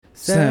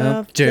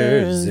South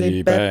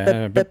Jersey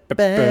bad boys.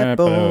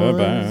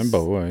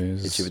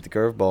 Hit you with the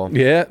curveball.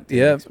 Yeah.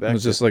 It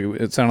was just like,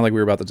 it sounded like we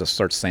were about to just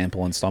start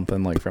sampling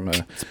something like from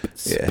a,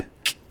 yeah.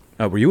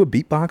 Were you a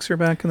beatboxer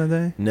back in the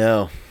day?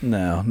 No.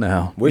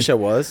 Wish I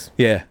was.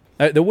 Yeah.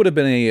 There would have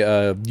been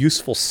a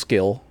useful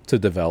skill to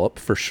develop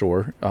for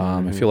sure.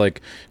 I feel like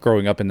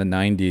growing up in the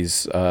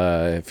 90s,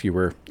 if you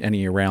were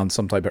around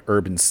some type of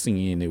urban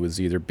scene, it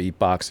was either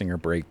beatboxing or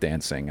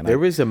breakdancing. And there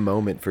was a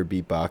moment for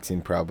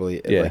beatboxing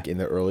probably like in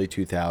the early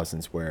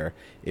 2000s where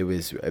it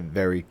was a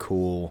very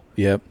cool,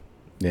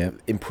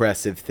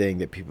 impressive thing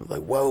that people were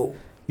like, whoa.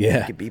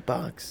 Yeah. You could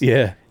beatbox.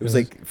 Yeah. It was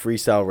like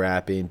freestyle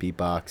rapping,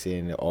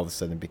 beatboxing. All of a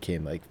sudden it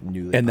became like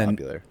newly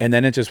popular. And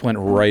then it just went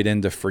right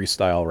into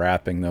freestyle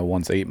rapping though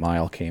once 8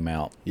 Mile came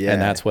out. Yeah.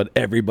 And that's what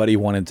everybody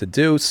wanted to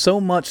do. So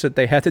much that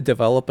they had to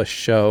develop a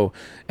show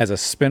as a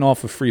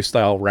spin-off of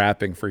freestyle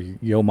rapping for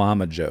Yo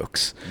Mama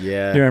jokes.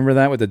 Yeah. You remember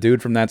that with the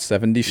dude from that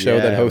 70s show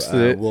that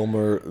hosted it?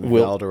 Wilmer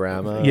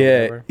Valderrama.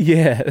 Yeah.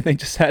 Yeah. And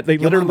they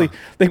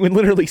would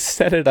literally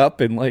set it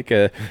up in like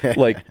a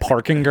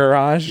parking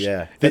garage.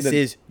 Yeah. This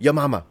is Yo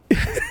Mama.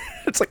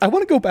 It's like I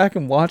want to go back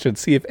and watch and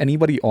see if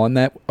anybody on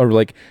that are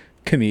like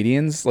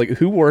comedians. Like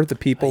who were the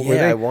people?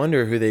 I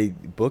wonder who they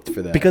booked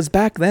for that. Because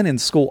back then in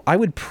school, I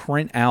would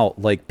print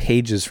out like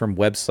pages from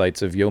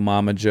websites of Yo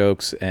Mama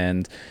jokes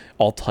and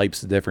all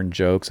types of different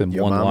jokes and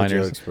Yo one-liners.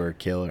 Mama jokes were a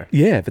killer.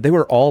 Yeah, but they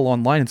were all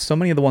online, and so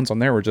many of the ones on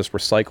there were just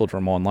recycled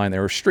from online. They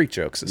were street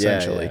jokes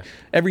essentially. Yeah.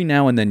 Every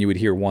now and then you would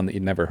hear one that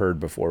you'd never heard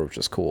before, which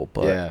was cool.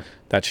 But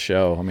that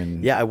show, I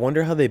mean, I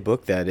wonder how they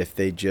booked that. If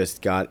they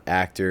just got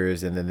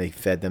actors and then they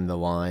fed them the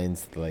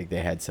lines, like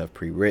they had stuff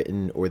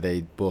pre-written, or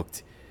they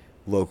booked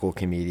local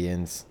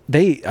comedians.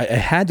 It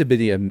had to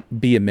be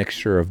a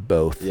mixture of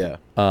both. Yeah.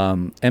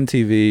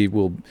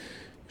 MTV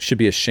should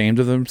be ashamed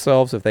of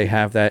themselves if they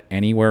have that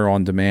anywhere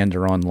on demand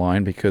or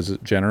online, because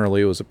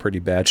generally it was a pretty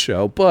bad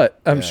show. But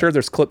I'm sure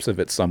there's clips of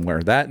it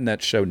somewhere. That and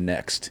that show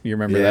Next. You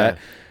remember that?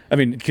 I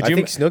mean, I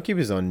think Snooki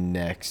was on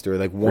Next, or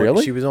like one.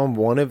 Really? She was on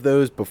one of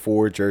those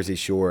before Jersey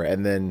Shore,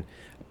 and then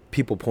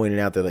people pointed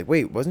out, they're like,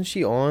 wait, wasn't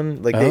she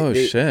on? Like,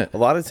 shit. A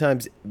lot of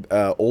times,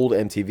 old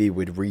MTV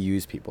would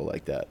reuse people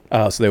like that.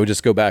 Oh, so they would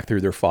just go back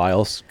through their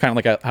files, kind of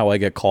like how I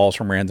get calls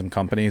from random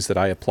companies that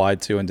I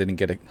applied to and didn't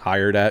get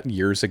hired at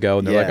years ago,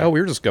 and they're like, "Oh,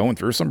 we were just going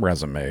through some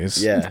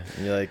resumes." Yeah,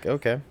 and you're like,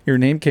 okay, your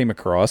name came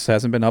across,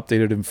 hasn't been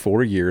updated in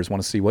 4 years.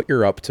 Want to see what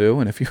you're up to,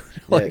 and if you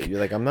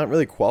you're like, I'm not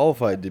really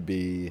qualified to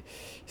be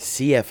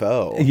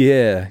CFO.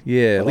 Yeah,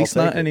 at least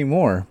not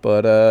anymore.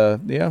 But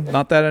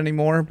not that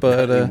anymore.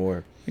 But not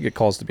anymore. I get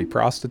calls to be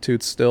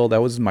prostitutes still. That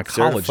was my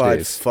college Certified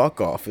days. Fuck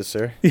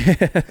officer. Yeah.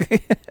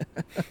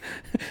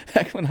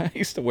 Back when I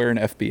used to wear an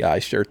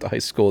FBI shirt to high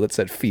school that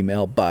said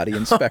female body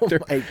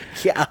inspector. Oh my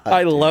God.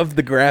 I loved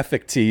the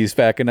graphic tees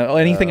back in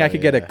anything I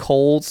could get at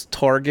Kohl's,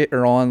 Target,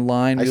 or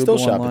online. I still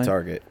shop at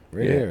Target.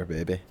 Right here,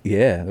 baby.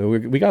 Yeah.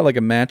 We got like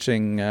a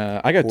matching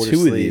I got quarter two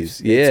sleeves.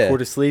 of these. Yeah. It's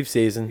quarter sleeve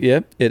season.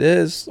 Yep, it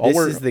is. This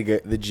is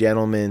the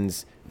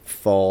gentleman's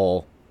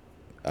fall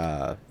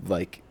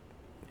like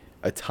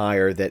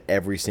attire that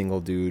every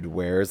single dude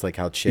wears, like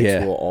how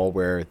chicks will all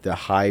wear the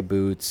high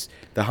boots,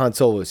 the Han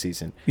Solo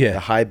season. Yeah. The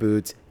high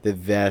boots, the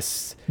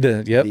vests,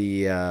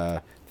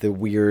 the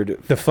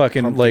weird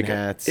fucking like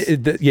hats.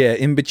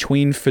 In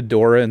between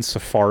fedora and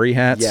safari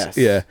hats. Yes.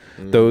 Yeah.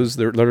 Those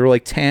they're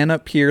like tan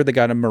up here. They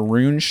got a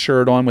maroon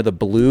shirt on with a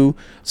blue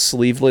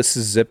sleeveless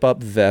zip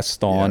up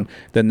vest on.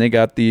 Then they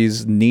got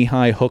these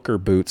knee-high hooker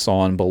boots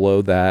on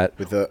below that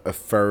with a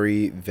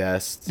furry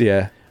vest.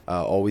 Yeah.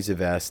 Always a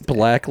vest,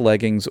 black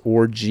leggings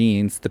or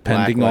jeans,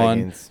 depending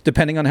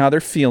on how they're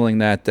feeling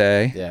that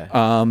day. Yeah.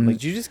 Like,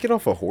 did you just get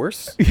off a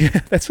horse? Yeah,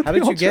 that's what. How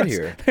did you get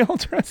here? They all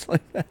dress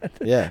like that.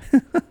 Yeah.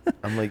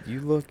 I'm like, you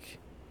look,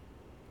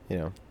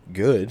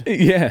 good.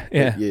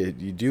 Yeah. You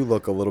do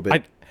look a little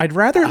bit. I'd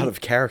rather out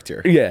of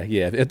character.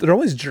 Yeah. They're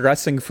always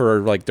dressing for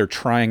like they're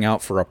trying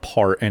out for a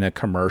part in a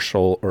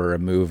commercial or a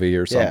movie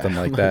or something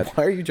like that.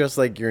 Why are you dressed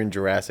like you're in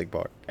Jurassic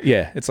Park?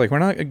 Yeah, it's like we're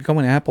not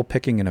going apple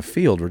picking in a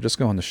field. We're just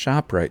going to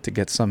ShopRite to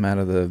get some out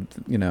of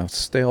the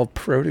stale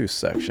produce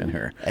section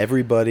here.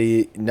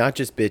 Everybody, not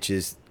just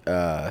bitches,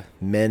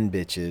 men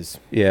bitches.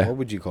 Yeah. What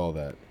would you call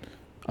that?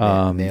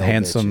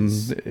 Handsome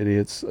bitches.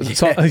 Idiots.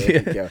 There you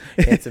go.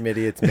 Handsome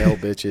idiots, male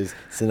bitches,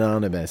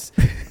 synonymous.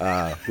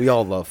 We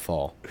all love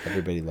fall.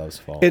 Everybody loves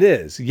fall. It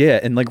is, yeah.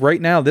 And like right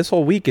now, this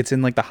whole week, it's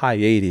in like the high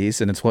 80s,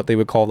 and it's what they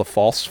would call the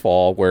false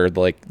fall, where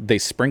like they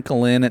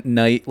sprinkle in at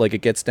night, like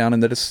it gets down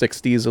into the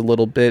 60s a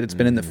little bit. It's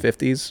been in the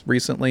 50s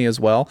recently as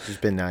well. It's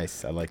been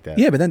nice. I like that.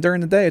 Yeah, but then during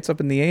the day, it's up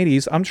in the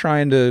 80s. I'm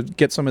trying to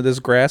get some of this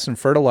grass and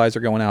fertilizer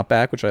going out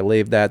back, which I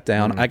laid that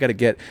down. I got to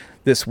get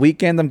this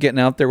weekend I'm getting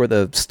out there with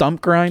a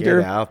stump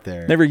grinder. Get out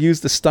there. Never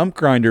used a stump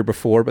grinder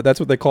before, but that's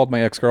what they called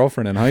my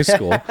ex-girlfriend in high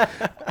school.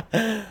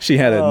 She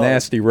had a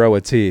nasty row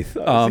of teeth.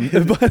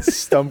 But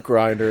stump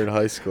grinder in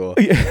high school.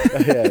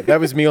 Yeah, that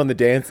was me on the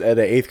dance at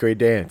an 8th grade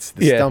dance.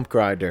 The stump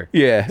grinder.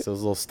 Yeah. So I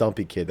was a little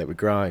stumpy kid that would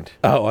grind.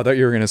 Oh, I thought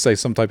you were going to say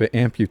some type of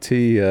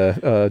amputee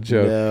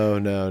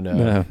joke.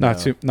 No.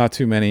 Not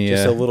too many.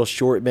 Just a little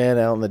short man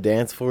out on the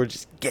dance floor,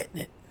 just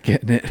getting it.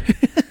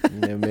 You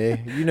know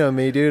me. You know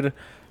me, dude.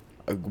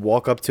 I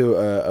walk up to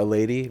a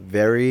lady,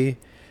 very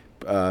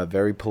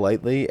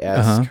politely,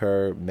 ask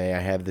her, "May I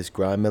have this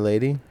grind, my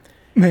lady?"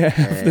 May I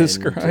have this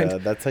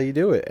grind? That's how you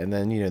do it. And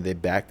then they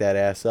back that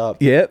ass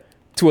up. Yep.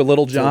 To a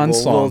Little John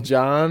song.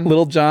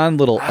 Little John,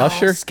 Little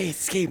Usher.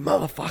 Skate,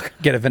 motherfucker.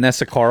 Get a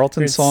Vanessa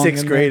Carlton song.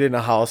 6th grade in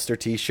a Hollister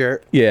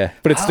t-shirt. Yeah,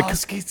 but it's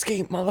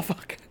skate,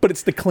 motherfucker. But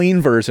it's the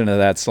clean version of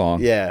that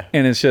song. Yeah,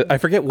 and it's just I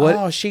forget what.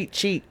 Oh,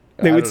 cheat.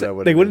 They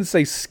wouldn't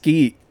say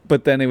skeet,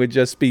 but then it would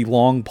just be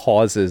long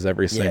pauses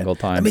every single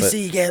time. Let me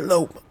see you get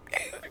low.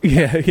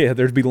 Yeah,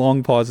 there'd be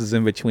long pauses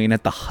in between.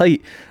 At the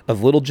height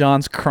of Little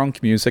John's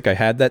crunk music, I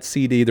had that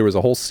CD. There was a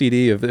whole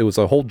CD it was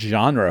a whole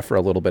genre for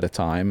a little bit of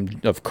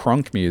time of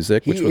crunk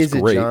music, which was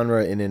great. He is a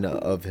genre in and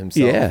of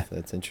himself. Yeah,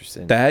 that's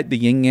interesting. That the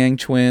Yin Yang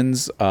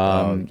Twins. Who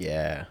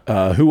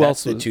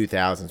else? The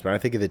 2000s. When I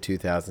think of the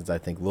 2000s, I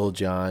think Lil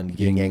Jon,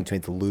 Yin Yang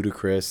Twins,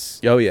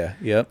 Ludacris. Oh yeah,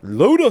 yep.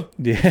 Luda.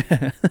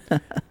 Yeah.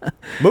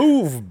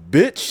 Move,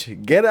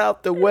 bitch. Get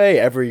out the way.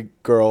 Every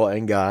girl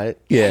and guy.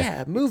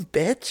 Yeah, move,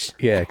 bitch.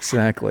 Yeah,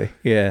 exactly.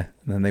 Yeah.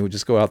 And then they would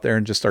just go out there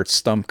and just start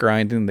stump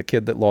grinding. The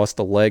kid that lost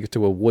a leg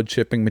to a wood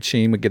chipping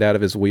machine would get out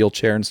of his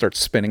wheelchair and start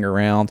spinning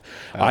around.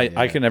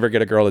 I could never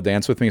get a girl to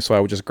dance with me, so I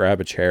would just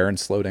grab a chair and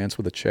slow dance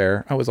with a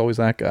chair. I was always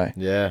that guy.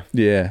 Yeah.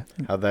 Yeah.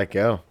 How'd that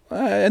go?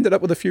 I ended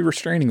up with a few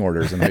restraining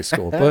orders in high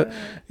school. But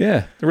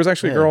yeah, there was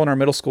actually a girl in our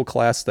middle school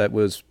class that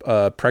was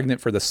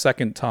pregnant for the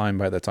second time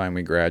by the time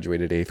we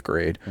graduated 8th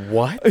grade.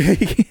 What?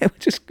 Yeah,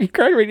 you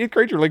graduated 8th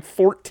grade, you're like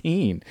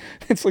 14.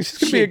 It's like she's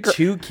going to be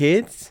 2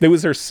 kids? It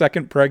was her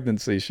second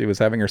pregnancy. She was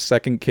having her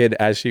second kid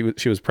as she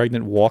was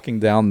pregnant, walking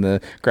down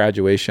the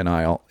graduation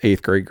aisle,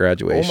 8th grade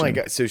graduation. Oh my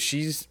God. So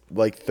she's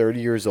like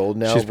 30 years old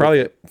now? She's probably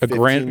a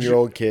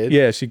 15-year-old kid?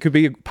 Yeah, she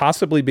could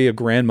possibly be a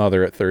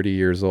grandmother at 30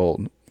 years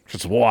old.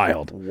 It's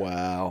wild.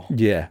 Wow.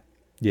 Yeah.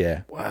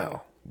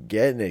 Wow.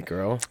 Getting it,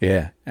 girl.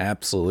 Yeah,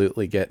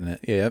 absolutely getting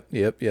it.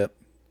 Yep.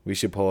 We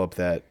should pull up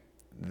that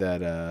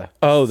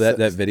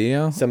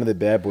video. Some of the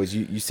bad boys.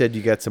 You said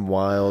you got some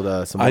wild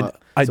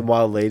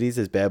wild ladies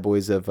as bad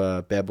boys of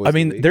bad boys. I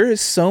mean, there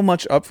is so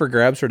much up for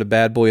grabs for the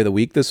bad boy of the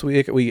week this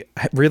week. We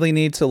really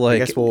need to I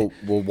guess we'll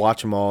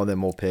watch them all and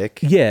then we'll pick.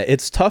 Yeah,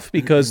 it's tough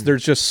because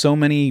there's just so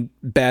many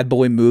bad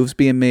boy moves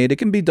being made. It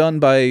can be done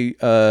by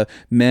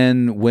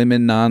men,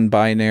 women,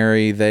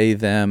 non-binary, they,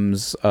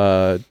 thems,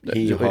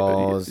 he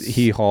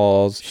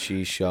hauls,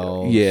 she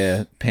shells,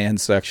 yeah,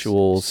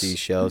 pansexuals,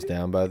 seashells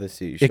down by the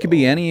seashore. It could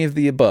be any of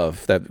the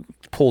above that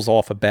pulls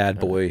off a bad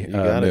boy you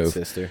got move. It,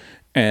 sister.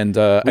 And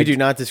we do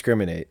not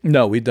discriminate.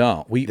 No, we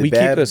don't. We keep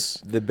this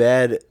the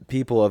bad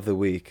people of the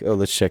week. Oh,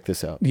 let's check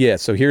this out. Yeah,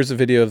 so here's a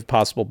video of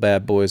possible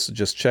bad boys. So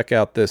just check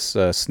out this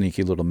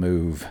sneaky little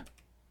move.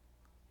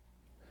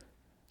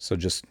 So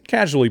just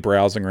casually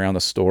browsing around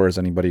the store as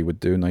anybody would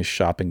do. Nice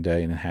shopping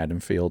day in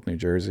Haddonfield, New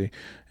Jersey,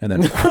 and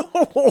then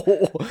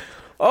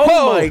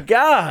oh my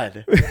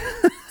God,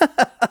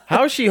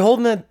 how is she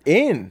holding that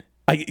in?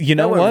 You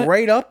know what?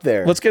 Right up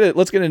there. Let's get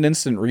an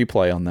instant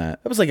replay on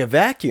that. That was like a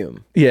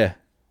vacuum. Yeah.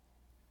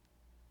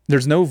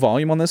 There's no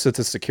volume on this. It's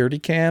a security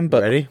cam,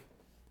 but ready?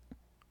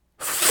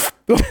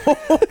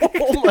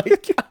 Oh my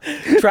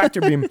God. Tractor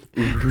beam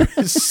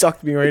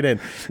sucked me right in.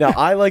 Now,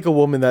 I like a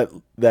woman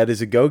that is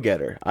a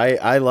go-getter.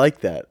 I like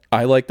that.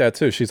 I like that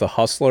too. She's a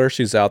hustler.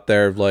 She's out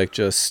there like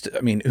just,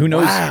 I mean, who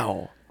knows?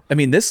 Wow. I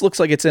mean, this looks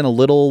like it's in a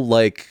little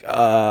like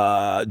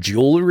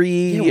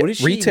jewelry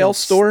retail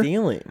store.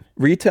 Stealing?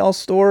 Retail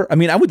store. I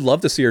mean, I would love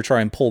to see her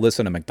try and pull this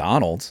in a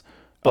McDonald's.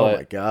 Oh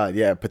my God.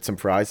 Yeah. Put some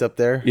fries up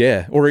there.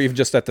 Yeah. Or even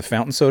just at the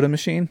fountain soda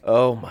machine.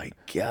 Oh my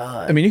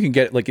God. I mean, you can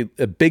get like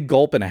a big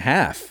gulp and a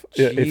half.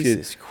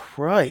 Jesus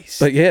Christ.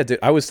 But yeah, dude,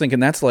 I was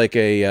thinking that's like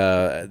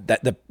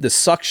the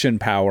suction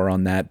power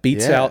on that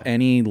beats out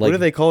any like. What do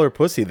they call her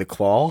pussy? The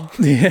claw?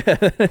 Yeah.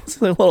 It's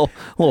a little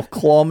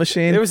claw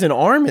machine. There was an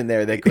arm in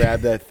there that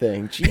grabbed that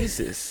thing.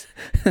 Jesus.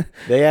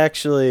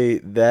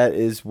 That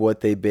is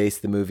what they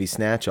based the movie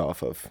Snatch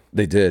off of.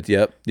 They did.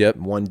 Yep.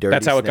 One dirty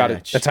That's how snatch. it got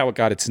it. That's how it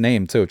got its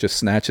name too. It just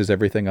snatches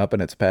everything up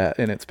in its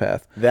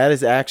path. That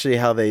is actually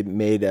how they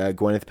made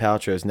Gwyneth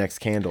Paltrow's next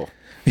candle.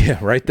 Yeah,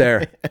 right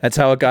there. That's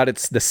how it got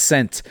the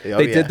scent.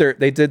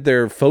 They did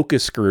their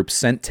focus group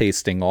scent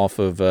tasting off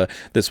of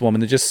this woman.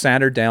 They just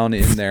sat her down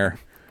in there.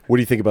 What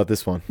do you think about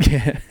this one?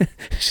 Yeah,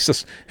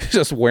 she's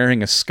just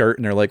wearing a skirt,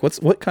 and they're like,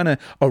 "What kind of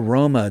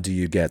aroma do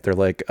you get?" They're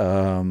like,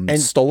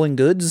 "Stolen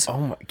goods." Oh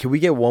my! Can we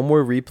get one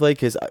more replay?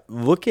 Because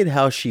look at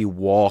how she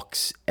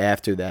walks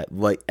after that,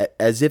 like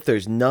as if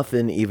there's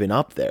nothing even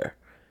up there.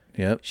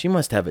 Yep. She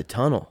must have a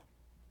tunnel.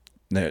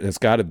 It's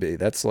got to be.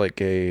 That's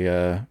like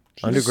a.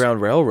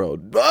 Underground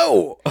Railroad.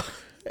 Oh,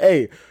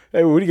 hey,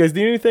 what do you guys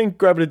need? Anything?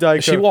 Grabbing a Diet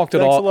Coke. She walked it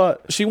Thanks off. a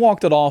lot. She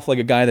walked it off like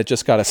a guy that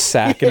just got a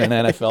sack in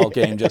an NFL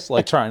game, just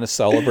like trying to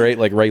celebrate.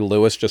 Like Ray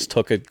Lewis just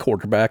took a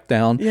quarterback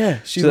down. Yeah,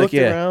 she She's looked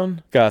like,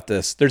 around. Got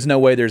this. There's no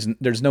way.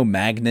 There's no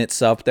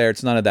magnets up there.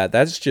 It's none of that.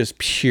 That's just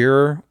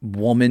pure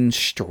woman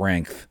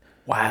strength.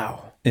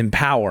 Wow.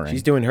 Empowering.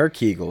 She's doing her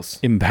Kegels.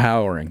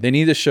 Empowering. They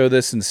need to show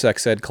this in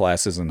sex ed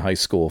classes in high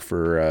school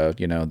for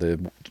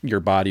your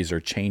bodies are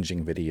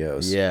changing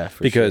videos. Yeah,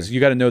 for because sure. you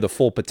got to know the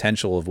full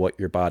potential of what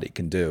your body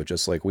can do,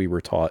 just like we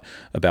were taught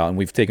about, and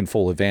we've taken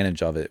full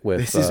advantage of it. With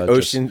This is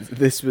Ocean.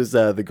 This was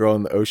the girl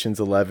in the Ocean's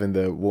 11,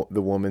 the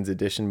woman's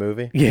edition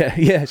movie. Yeah.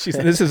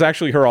 This is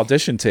actually her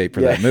audition tape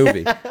for that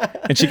movie,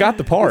 and she got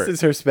the part. This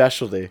is her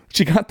specialty.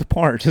 She got the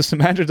part. Just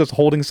imagine just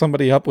holding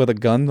somebody up with a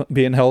gun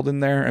being held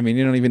in there. I mean,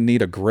 you don't even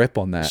need a grip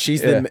on that.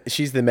 She's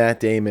the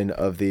Matt Damon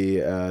of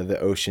the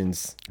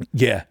Oceans.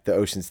 Yeah, the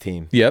Oceans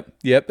team. Yep.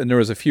 And there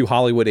was a few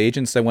Hollywood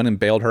agents that went and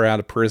bailed her out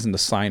of prison to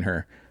sign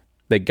her.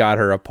 They got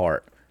her a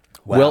part.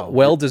 Wow.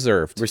 Well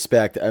deserved.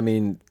 Respect. I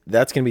mean,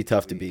 that's gonna be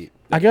tough to beat.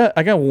 I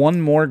got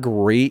one more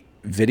great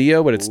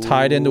video, but it's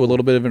tied into a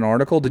little bit of an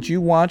article. Did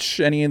you watch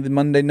any of the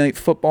Monday Night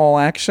Football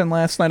action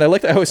last night? I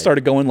always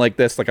started going like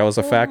this, like I was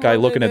a fat guy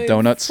looking at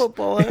donuts.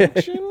 Football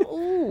action.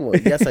 Ooh,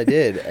 yes, I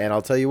did. And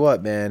I'll tell you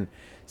what, man.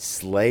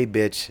 Slay,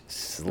 bitch.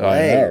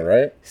 Slay. I know,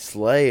 right?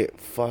 Slay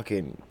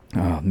fucking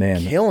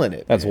killing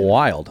it. That's man.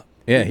 wild.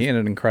 Yeah, he had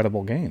an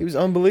incredible game. He was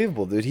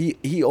unbelievable, dude.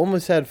 He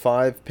almost had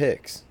 5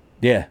 picks.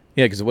 Yeah,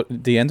 because what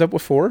did he end up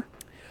with 4?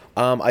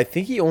 I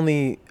think he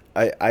only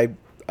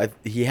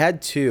he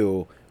had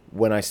 2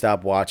 when I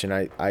stopped watching.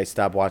 I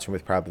stopped watching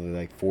with probably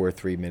like 4 or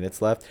 3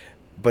 minutes left.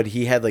 But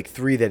he had like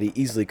 3 that he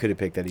easily could have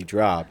picked that he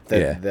dropped.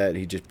 That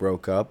he just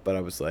broke up. But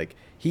I was like,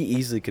 he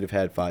easily could have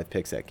had 5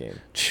 picks that game.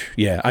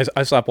 Yeah,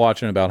 I stopped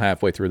watching about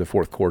halfway through the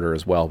 4th quarter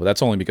as well, but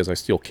that's only because I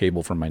steal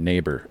cable from my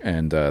neighbor,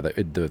 and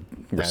the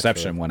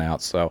reception went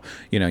out. So,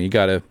 you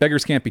got to,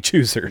 beggars can't be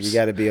choosers. You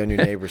got to be on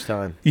your neighbor's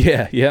time.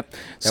 Yep.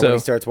 And when he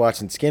starts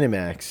watching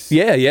Skinemax.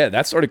 Yeah,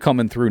 that started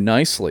coming through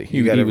nicely.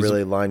 You got to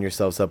really line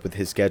yourselves up with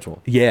his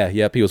schedule.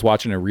 Yep. He was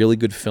watching a really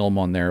good film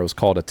on there. It was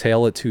called A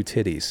Tale of Two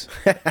Titties.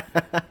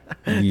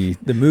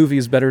 The movie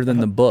is better than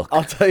the book.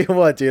 I'll tell you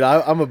what, dude.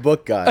 I'm a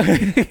book guy.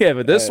 Yeah,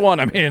 but this one,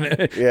 I mean,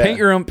 paint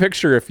your own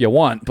picture if you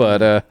want.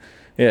 But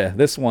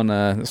this one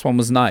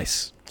was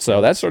nice. So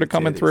that started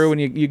coming through,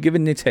 and you give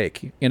and you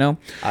take.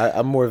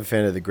 I'm more of a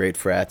fan of the Great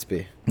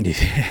Fratsby.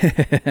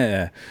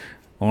 Yeah,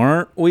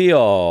 aren't we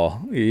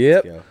all?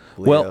 Yep.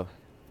 Well,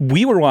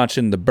 we were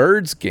watching the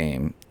Birds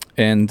game.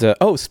 And,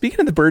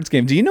 speaking of the Birds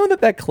game, do you know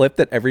that clip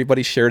that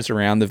everybody shares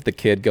around of the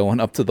kid going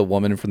up to the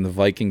woman from the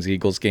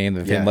Vikings-Eagles game,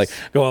 of him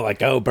going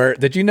like, oh, Bird.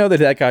 Did you know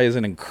that guy is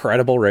an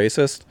incredible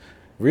racist?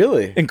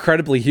 Really?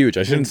 Incredibly huge.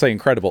 I shouldn't say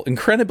incredible.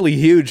 Incredibly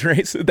huge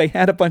racist. They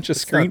had a bunch of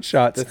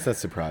screenshots. That's not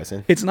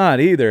surprising. It's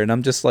not either. And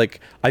I'm just like,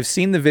 I've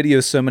seen the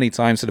videos so many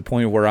times to the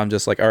point where I'm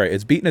just like, all right,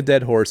 it's beating a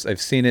dead horse.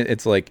 I've seen it.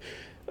 It's like,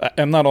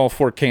 I'm not all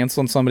for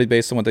canceling somebody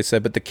based on what they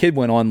said, but the kid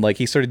went on, like,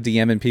 he started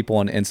DMing people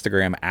on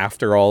Instagram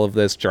after all of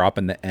this,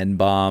 dropping the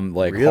N-bomb,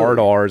 like, hard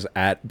R's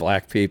at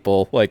black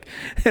people. Like,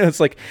 it's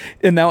like,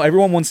 and now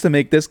everyone wants to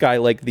make this guy,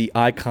 like, the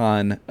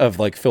icon of,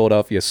 like,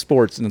 Philadelphia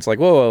sports. And it's like,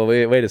 whoa,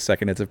 wait a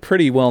second. It's a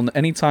pretty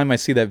anytime I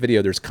see that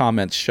video, there's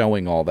comments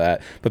showing all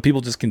that, but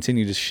people just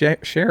continue to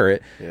share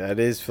it. Yeah, that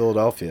is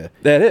Philadelphia.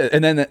 That is.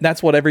 And then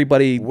that's what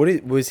everybody...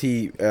 What was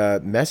he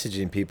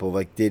messaging people?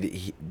 Like,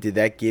 did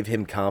that give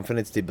him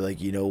confidence to be like,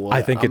 what?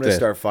 I think I'm it gonna did.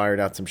 start firing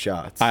out some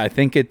shots. I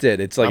think it did.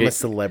 It's like I'm a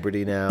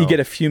celebrity now. You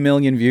get a few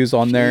million views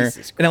on there.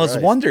 And I was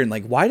wondering,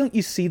 like, why don't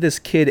you see this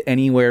kid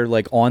anywhere,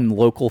 like, on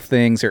local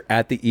things or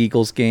at the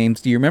Eagles games?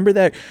 Do you remember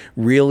that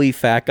really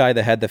fat guy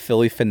that had the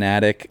Philly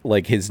Fanatic,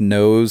 like, his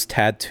nose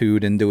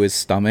tattooed into his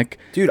stomach?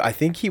 Dude, I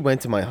think he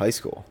went to my high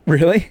school.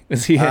 Really?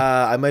 Is he?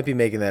 I might be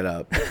making that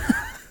up.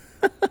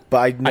 But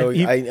I know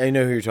I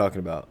know who you're talking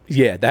about.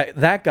 Yeah,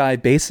 that guy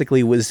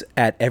basically was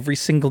at every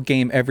single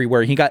game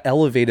everywhere. He got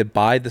elevated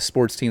by the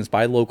sports teams,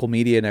 by local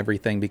media and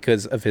everything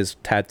because of his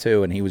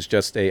tattoo, and he was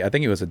just I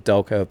think he was a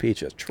Delco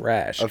Peach of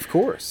trash. Of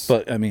course.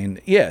 But I mean,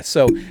 yeah,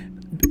 so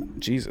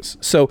Jesus.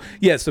 So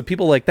yeah, so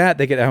people like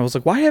that, I was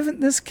like, why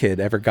haven't this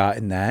kid ever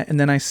gotten that? And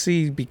then I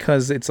see,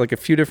 because it's like a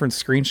few different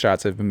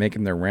screenshots have been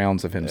making their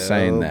rounds of him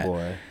saying that.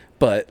 Boy.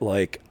 But,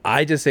 like,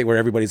 I just say where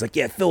everybody's like,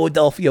 yeah,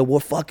 Philadelphia, we're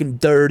fucking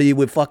dirty,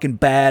 we're fucking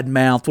bad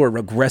mouth, we're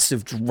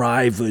aggressive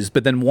drivers.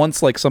 But then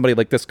once, like, somebody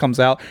like this comes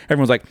out,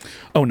 everyone's like,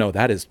 oh, no,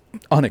 that is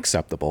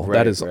unacceptable. Right,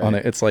 that is,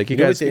 it's like, you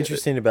guys. What's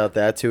interesting about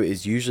that, too,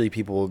 is usually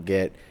people will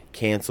get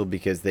canceled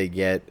because they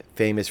get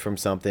famous from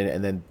something,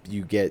 and then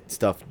you get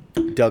stuff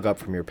dug up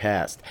from your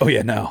past. Oh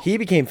yeah, no. He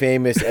became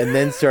famous and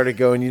then started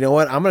going, you know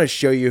what? I'm going to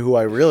show you who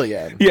I really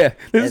am. Yeah,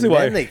 this is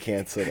why. And then they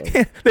canceled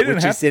him. They didn't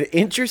which is an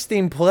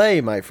interesting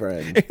play, my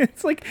friend.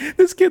 It's like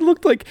this kid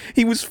looked like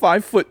he was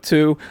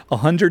 5'2",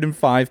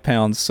 105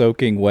 pounds,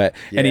 soaking wet,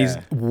 and he's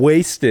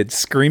wasted,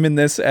 screaming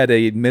this at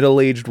a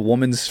middle-aged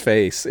woman's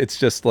face. It's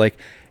just like,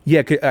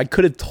 Yeah, I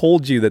could have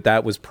told you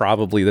that was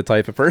probably the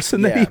type of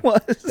person that he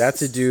was.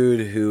 That's a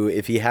dude who,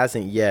 if he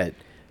hasn't yet,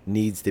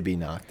 needs to be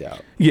knocked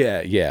out.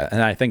 Yeah,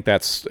 and I think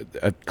that's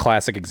a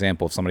classic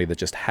example of somebody that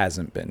just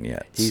hasn't been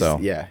yet.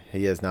 Yeah,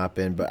 he has not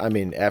been. But I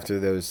mean, after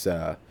those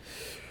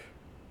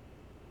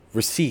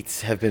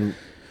receipts have been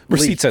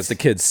receipts, as the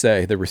kids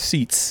say, the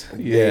receipts.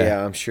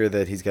 Yeah, I'm sure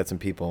that he's got some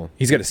people.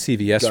 He's got a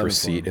CVS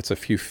receipt. It's a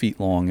few feet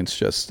long. It's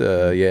just,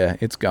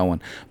 it's going.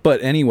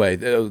 But anyway,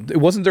 it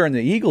wasn't during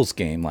the Eagles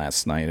game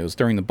last night. It was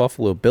during the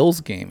Buffalo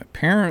Bills game.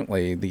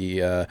 Apparently,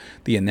 the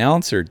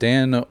announcer,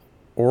 Dan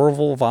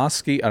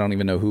Orlovsky, I don't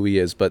even know who he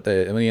is, but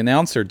the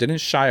announcer didn't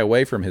shy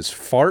away from his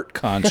fart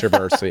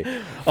controversy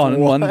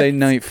on Monday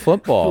Night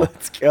Football.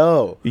 Let's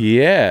go.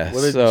 Yeah.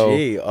 What a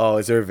G. Oh,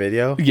 is there a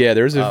video? Yeah,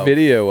 there's a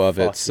video of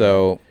it.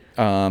 So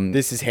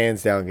this is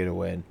hands down gonna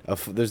win.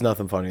 There's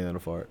nothing funnier than a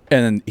fart.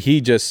 And he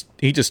just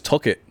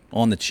took it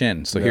on the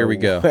chin. So here we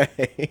go.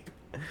 Way.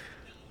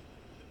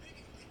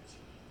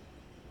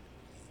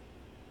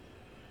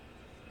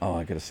 Oh,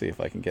 I gotta see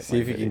if I can get. See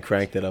if you can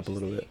crank that up a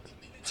little bit.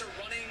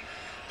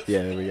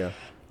 Yeah, there we go.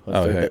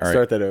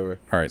 Start that over.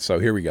 All right, so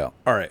here we go.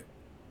 All right.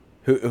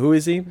 Who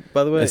is he,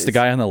 by the way? It's the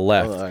guy on the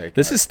left.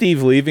 This is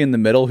Steve Levy in the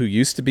middle, who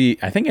used to be,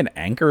 I think, an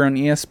anchor on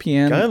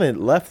ESPN. The guy on the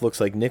left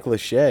looks like Nicholas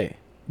Shea.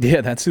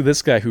 Yeah, that's who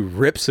this guy who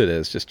rips it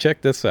is. Just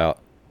check this out.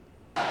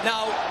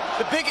 Now,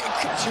 the big...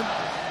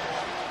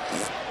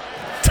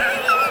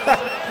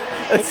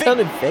 That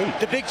sounded fake.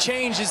 The big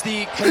change is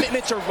the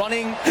commitment to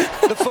running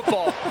the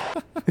football.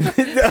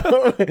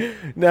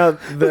 Now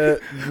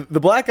the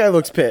black guy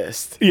looks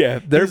pissed. Yeah,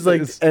 there's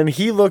like, and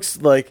he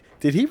looks like,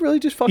 did he really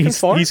just fucking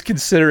fart? He's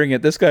considering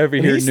it. This guy over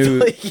here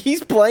knew.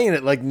 He's playing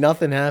it like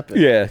nothing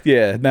happened.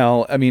 Yeah.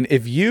 Now, I mean,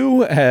 if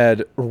you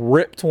had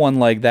ripped one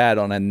like that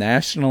on a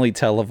nationally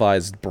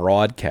televised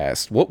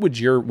broadcast, would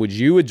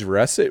you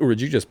address it, or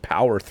would you just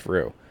power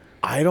through?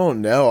 I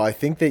don't know. I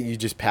think that you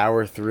just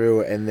power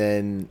through and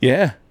then...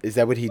 Yeah. Is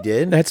that what he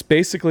did? That's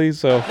basically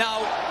so... Now,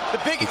 the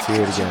big... Let's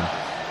hear it again.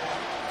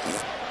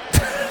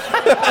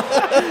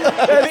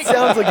 That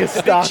sounds like a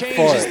stock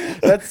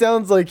fart. That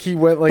sounds like he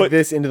went like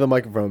this into the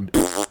microphone.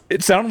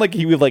 It sounded like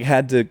he would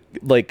had to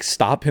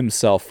stop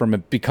himself from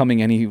it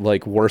becoming any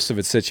worse of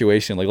a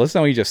situation.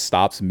 Listen how he just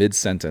stops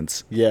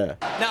mid-sentence. Yeah.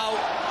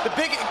 Now, the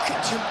big...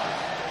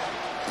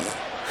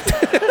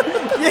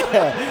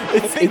 Yeah,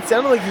 it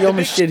sounded like he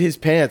almost shit his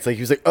pants. Like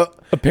he was like, oh.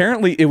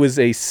 Apparently, it was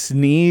a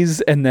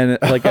sneeze and then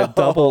a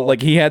double.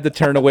 He had to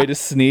turn away to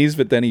sneeze,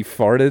 but then he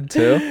farted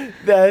too.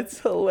 That's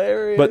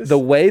hilarious. But the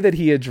way that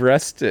he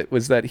addressed it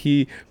was that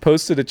he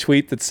posted a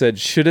tweet that said,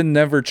 "Should have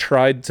never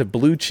tried to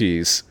blue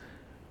cheese."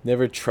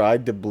 Never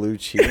tried the blue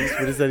cheese?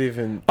 What does that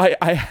even...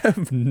 I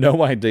have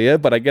no idea,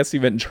 but I guess he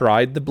even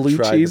tried the blue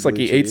cheese.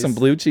 He ate some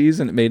blue cheese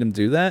and it made him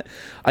do that.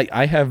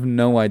 I have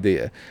no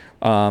idea.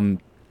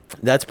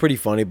 That's pretty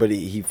funny, but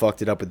he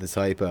fucked it up with this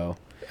hypo.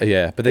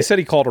 Yeah, but they said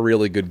he called a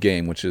really good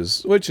game, which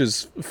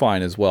is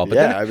fine as well. But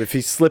yeah, if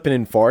he's slipping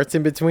in farts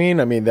in between,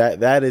 I mean,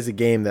 that is a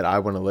game that I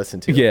want to listen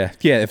to. Yeah.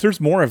 If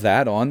there's more of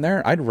that on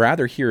there, I'd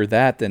rather hear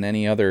that than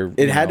any other.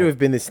 It had to have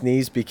been the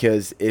sneeze,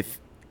 because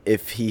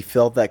if he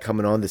felt that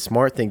coming on, the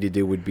smart thing to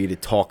do would be to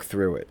talk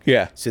through it.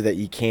 Yeah. So that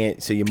you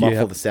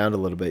muffle the sound a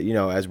little bit,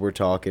 as we're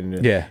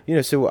talking.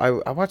 Yeah. So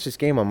I watched this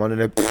game on Monday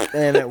night,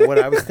 and what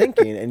I was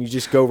thinking, and you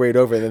just go right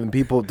over it, and then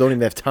people don't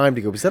even have time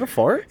to go, was that a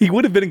fart? He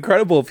would have been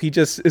incredible if he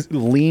just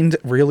leaned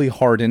really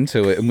hard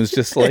into it and was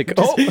just like,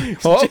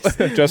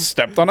 just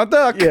stepped on a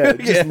duck. Yeah,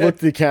 just looked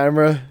at the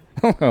camera.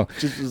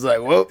 Just was like,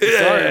 whoa,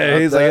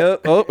 sorry. He's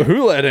like,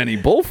 who let any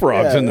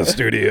bullfrogs in the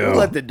studio? Who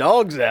let the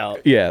dogs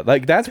out? Yeah,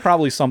 that's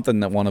probably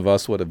something that one of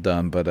us would have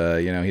done. But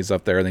he's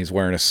up there and he's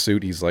wearing a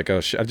suit. He's like,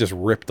 oh, I just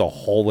ripped a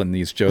hole in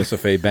these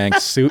Joseph A.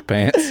 Banks suit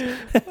pants.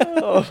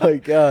 Oh my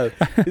god.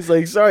 He's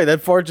like, sorry,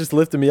 that fart just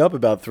lifted me up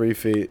about 3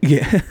 feet.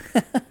 Yeah.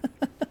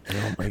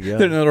 Oh my god.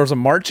 There was a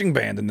marching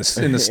band in the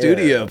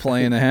studio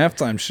playing a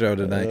halftime show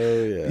tonight.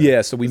 Oh yeah.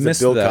 Yeah, so we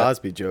missed a Bill that.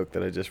 Cosby joke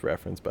that I just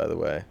referenced, by the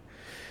way.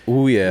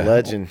 Oh yeah,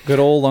 legend. Good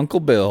old Uncle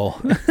Bill.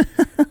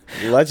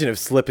 Legend of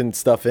slipping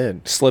stuff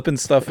in.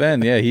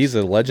 Yeah, he's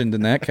a legend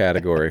in that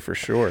category for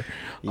sure.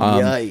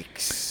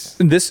 Yikes.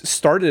 This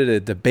started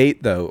a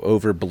debate though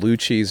over blue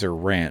cheese or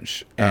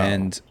ranch,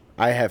 and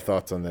I have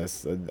thoughts on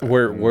this.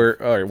 We're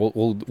all right.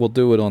 We'll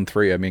do it on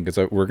 3. I mean,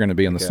 because we're going to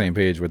be on the same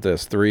page with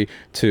this. 3,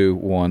 2,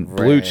 1. Ranch.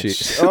 Blue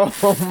cheese.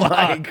 Oh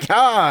my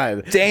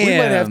god! Damn. We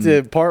might have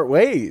to part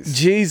ways.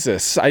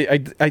 Jesus, I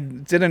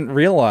didn't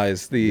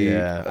realize the.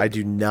 Yeah, I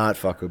do not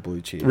fuck with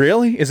blue cheese.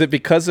 Really? Is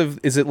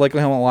it like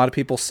how a lot of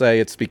people say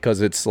it's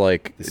because it's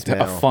like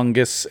a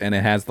fungus and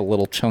it has the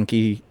little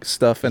chunky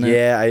stuff in it?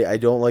 Yeah, I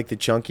don't like the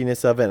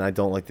chunkiness of it, and I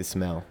don't like the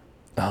smell.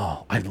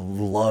 Oh, I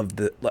love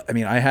the. I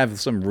mean, I have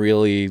some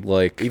really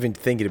Even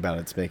thinking about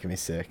it's making me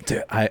sick.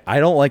 Dude, I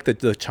don't like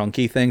the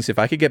chunky things. If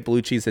I could get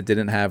blue cheese that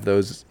didn't have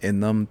those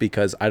in them,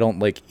 because I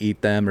don't eat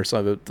them or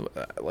something.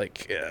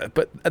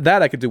 But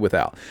that I could do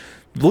without.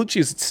 Blue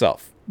cheese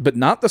itself, but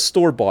not the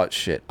store-bought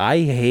shit. I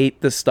hate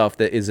the stuff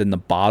that is in the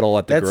bottle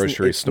at the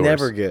grocery stores. It's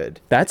never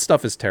good. That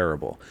stuff is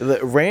terrible.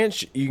 The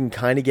ranch you can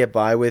kind of get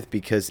by with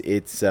because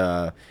it's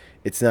not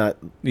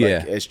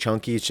like as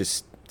chunky. It's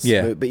just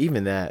smooth. But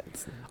even that,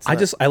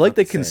 I like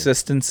the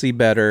consistency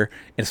better,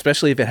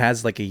 especially if it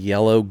has like a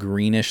yellow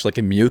greenish, like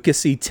a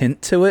mucusy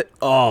tint to it.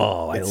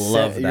 Oh, I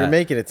love that. You're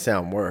making it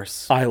sound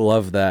worse. I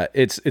love that.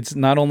 It's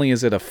not only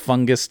is it a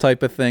fungus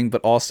type of thing, but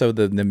also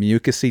the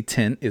mucusy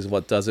tint is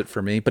what does it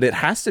for me. But it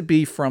has to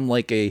be from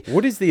like a...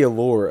 What is the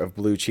allure of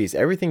blue cheese?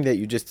 Everything that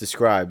you just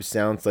described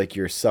sounds like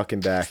you're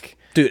sucking back...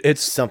 Dude,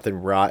 it's something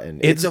rotten.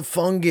 It's a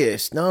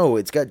fungus. No,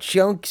 it's got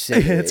chunks in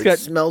it. It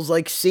smells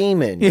like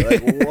semen. You're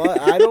like,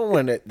 what? I don't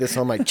want this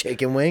on my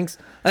chicken wings.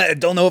 I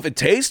don't know if it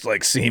tastes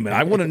like semen.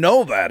 I want to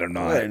know that or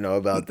not. I don't know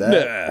about that.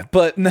 Yeah,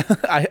 but no,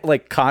 I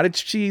like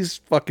cottage cheese.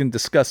 Fucking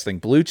disgusting.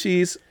 Blue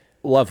cheese,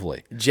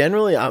 lovely.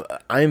 Generally,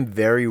 I'm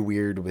very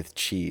weird with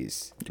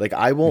cheese. Like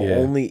I will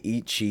only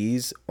eat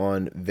cheese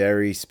on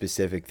very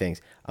specific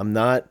things.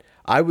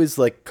 I was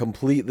like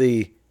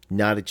completely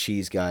not a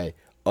cheese guy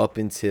up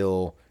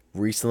until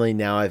recently.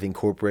 Now I've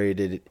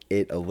incorporated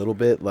it a little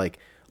bit. Like,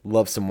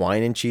 love some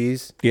wine and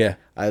cheese. Yeah,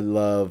 I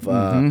love.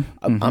 I'm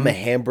a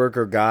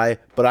hamburger guy,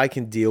 but I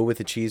can deal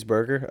with a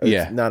cheeseburger.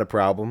 It's not a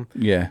problem.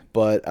 Yeah,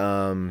 but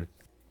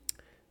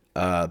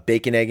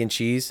bacon, egg, and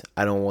cheese.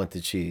 I don't want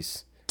the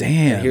cheese.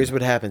 Damn. And here's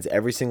what happens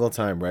every single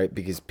time, right?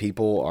 Because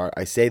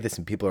I say this,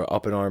 and people are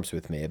up in arms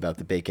with me about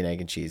the bacon, egg,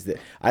 and cheese.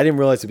 I didn't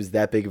realize it was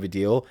that big of a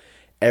deal.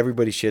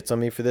 Everybody shits on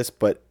me for this,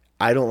 but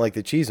I don't like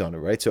the cheese on it,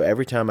 right? So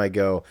every time I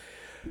go.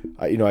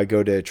 I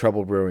go to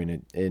Trouble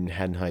Brewing in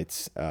Haddon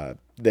Heights.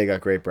 They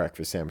got great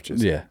breakfast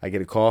sandwiches. Yeah. I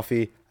get a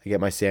coffee, I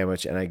get my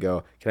sandwich, and I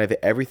go, can I have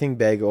everything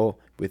bagel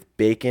with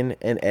bacon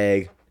and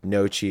egg,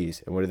 no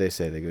cheese? And what do they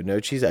say? They go,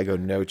 no cheese? I go,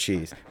 no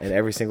cheese. And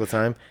every single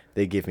time,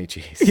 they give me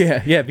cheese.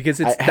 Yeah,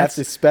 because I have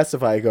to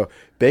specify. I go,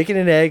 bacon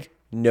and egg,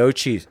 no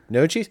cheese.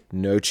 No cheese?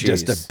 No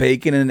cheese. Just a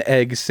bacon and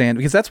egg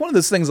sandwich. Because that's one of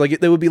those things, like,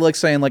 it would be like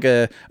saying, like,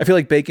 I feel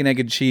like bacon, egg,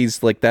 and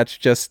cheese, like, that's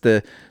just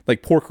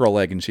like, pork roll,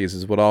 egg, and cheese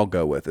is what I'll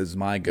go with, is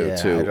my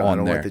go-to I don't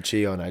on there. want the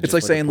cheese on it. It's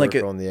like saying, like a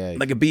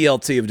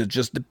BLT of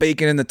just the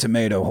bacon and the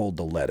tomato hold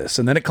the lettuce.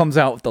 And then it comes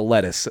out with the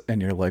lettuce,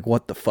 and you're like,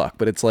 what the fuck?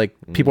 But it's like,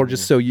 people are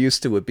just so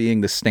used to it being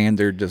the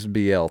standard just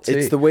BLT.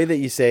 It's the way that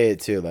you say it,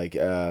 too, like,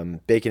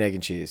 bacon, egg,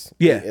 and cheese.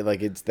 Yeah.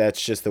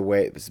 That's just the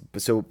way.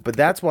 But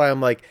that's why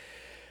I'm like,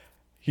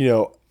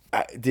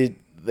 it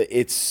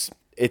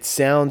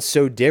sounds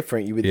so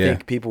different. You would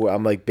think people.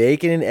 I'm like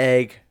bacon and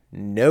egg,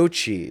 no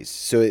cheese,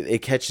 so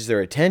it catches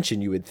their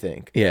attention. You would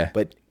think,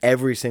 but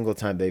every single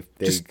time they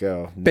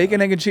go no.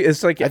 Bacon, egg, and cheese.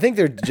 It's like, I think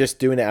they're just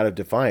doing it out of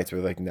defiance.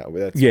 We're like, no,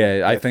 that's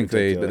I think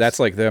ridiculous. That's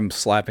like them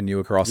slapping you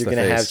across the face.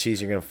 You're gonna have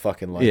cheese. You're gonna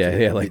fucking like it.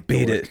 Yeah, like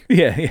beat it.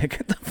 Yeah,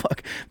 get the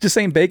fuck. Just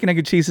saying bacon, egg,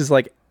 and cheese is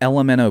like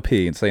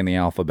LMNOP and saying the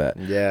alphabet.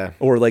 Yeah.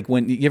 Or like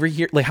when you ever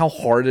hear like how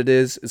hard it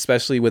is,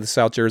 especially with the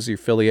South Jersey or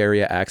Philly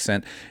area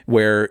accent,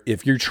 where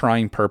if you're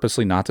trying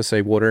purposely not to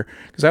say water,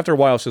 because after a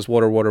while it's just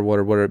water.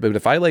 But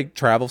if I like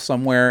travel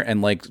somewhere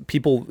and like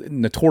people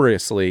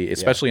notoriously,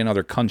 especially in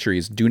other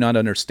countries, do not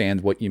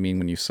understand what you mean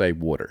when you say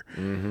water.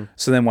 Mm-hmm.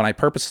 So then when I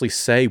purposely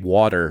say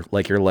water,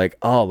 like you're like,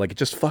 oh, like it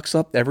just fucks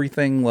up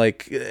everything,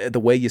 like the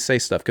way you say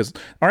stuff. Because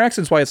our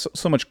accent's why it's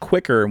so much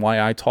quicker and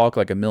why I talk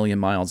like a million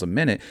miles a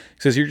minute,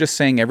 because you're just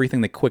saying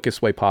everything the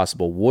quickest way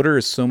possible. Water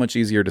is so much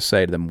easier to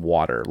say than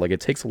water. Like it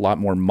takes a lot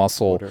more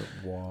muscle.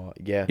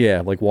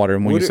 Yeah, like water.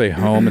 And when you say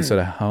home instead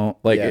of home,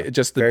 like it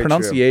just the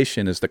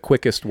pronunciation is the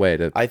quickest way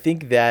to. I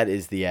think that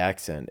is the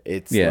accent.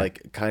 It's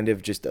like kind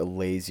of just a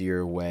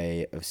lazier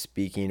way of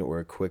speaking or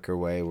a quicker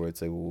way where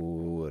it's like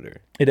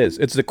water. It is.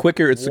 It's the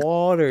quicker. It's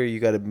water. You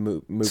got to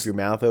move your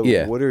mouth over.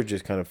 Yeah. Water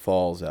just kind of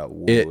falls out.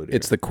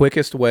 It's the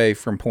quickest way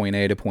from point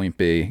A to point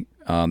B.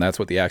 That's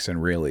what the accent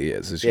really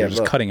is. You're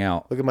just cutting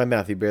out. Look at my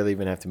mouth. You barely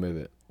even have to move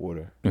it.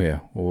 Water. Yeah,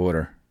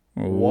 water.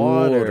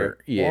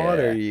 Yeah.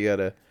 Water. You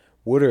gotta.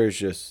 Water is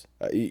just.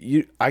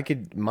 I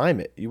could mime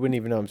it. You wouldn't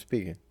even know I'm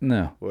speaking.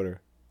 No.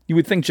 Water. You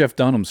would think Jeff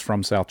Dunham's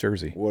from South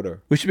Jersey.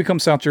 Water. We should become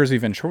South Jersey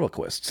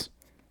ventriloquists.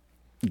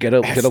 Get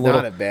a little.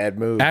 Not a bad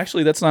move.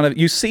 Actually, that's not a.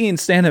 You see in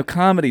stand-up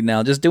comedy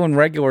now, just doing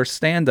regular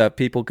stand-up,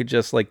 people could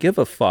just like give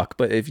a fuck.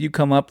 But if you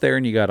come up there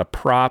and you got a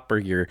prop or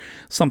you're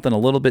something a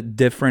little bit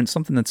different,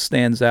 something that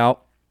stands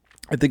out,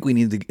 I think we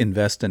need to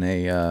invest in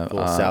a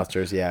little South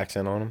Jersey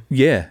accent on him.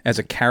 Yeah, as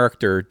a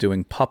character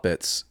doing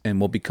puppets,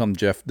 and we'll become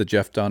the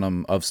Jeff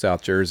Dunham of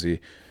South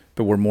Jersey.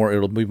 But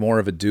it'll be more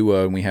of a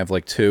duo, and we have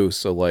like two.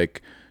 So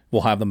like.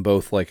 We'll have them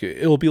both like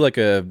it'll be like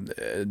a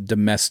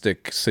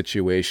domestic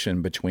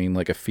situation between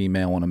like a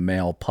female and a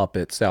male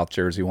puppet. South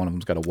Jersey, one of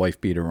them's got a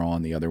wife beater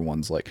on, the other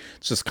one's like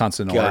it's just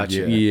constant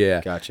argue.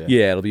 Yeah, gotcha.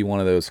 Yeah, ittle be one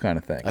of those kind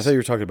of things. I thought you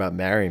were talking about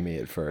marrying me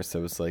at first. I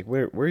was like,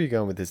 where are you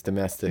going with this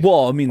domestic?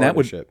 Well, I mean that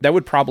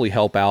would probably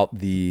help out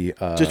the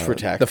just for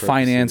tax the purposes.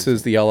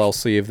 finances, the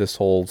LLC of this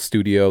whole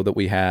studio that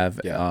we have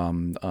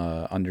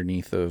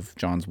underneath of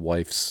John's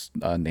wife's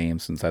name,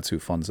 since that's who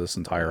funds this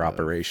entire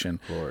operation.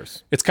 Of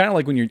course, it's kind of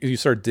like when you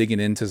start digging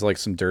into like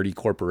some dirty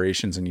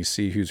corporations and you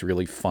see who's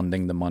really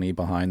funding the money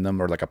behind them,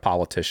 or like a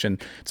politician,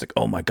 it's like,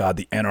 oh my God,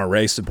 the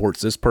NRA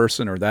supports this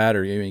person or that,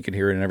 or you can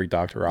hear it in every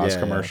Dr. Oz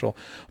commercial.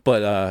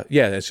 But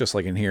it's just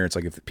like in here, it's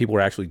like if people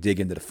were actually dig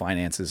into the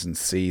finances and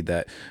see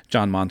that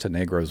John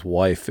Montenegro's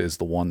wife is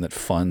the one that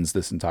funds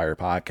this entire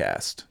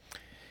podcast.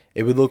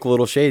 It would look a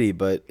little shady,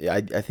 but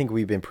I think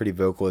we've been pretty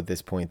vocal at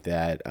this point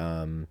that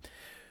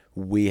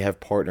we have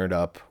partnered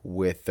up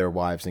with their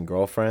wives and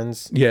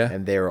girlfriends. Yeah.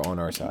 And they're on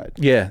our side.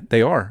 Yeah,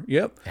 they are.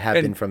 Yep. Have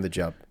been from the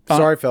jump.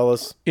 Sorry,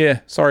 fellas. Yeah,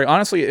 sorry.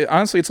 Honestly,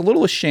 it's a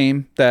little a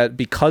shame that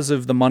because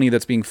of the money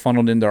that's being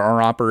funneled into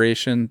our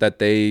operation, that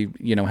they,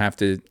 have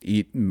to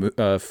eat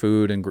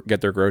food and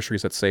get their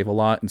groceries that save a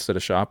lot instead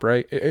of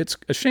ShopRite. It's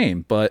a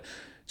shame, but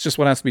it's just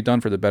what has to be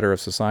done for the better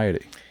of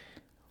society.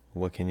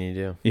 What can you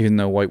do? Even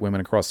though white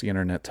women across the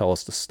internet tell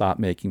us to stop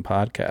making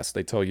podcasts,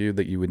 they tell you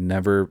that you would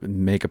never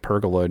make a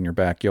pergola in your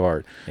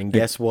backyard. And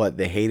guess what?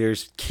 The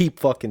haters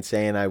keep fucking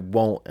saying I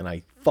won't, and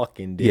I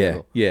fucking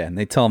do. Yeah. And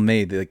they tell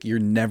me that, like, you're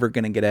never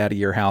going to get out of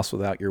your house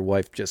without your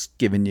wife just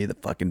giving you the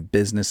fucking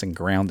business and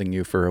grounding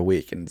you for a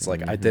week. And it's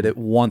like, I did it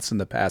once in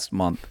the past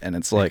month. And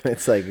it's like,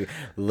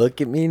 look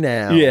at me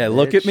now. Yeah, bitch.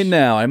 Look at me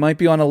now. I might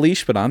be on a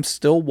leash, but I'm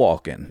still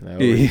walking. No,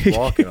 he's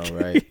walking all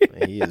right.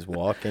 He is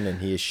walking and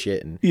he is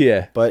shitting.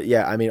 Yeah. But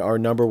yeah, I mean, our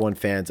number one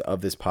fans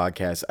of this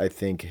podcast, I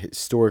think,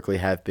 historically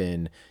have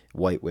been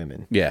white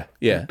women. Yeah.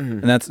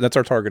 And that's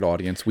our target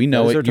audience. We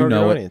know it. You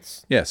know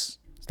it. Yes.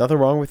 There's nothing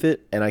wrong with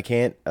it, and I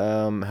can't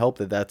help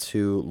that that's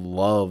who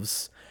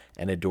loves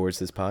and adores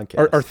this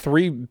podcast. Our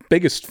three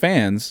biggest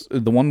fans,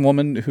 the one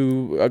woman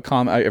who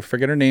I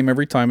forget her name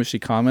every time, but she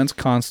comments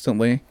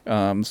constantly.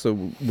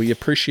 So we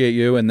appreciate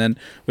you. And then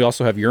we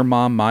also have your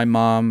mom, my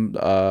mom.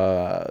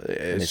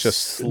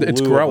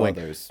 It's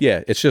growing.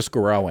 Yeah, it's just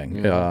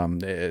growing.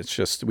 Mm-hmm. It's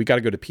just, we got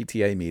to go to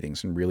PTA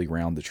meetings and really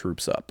round the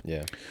troops up.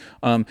 Yeah.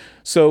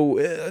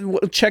 So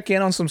check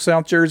in on some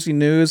South Jersey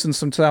news and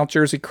some South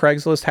Jersey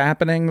Craigslist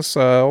happenings.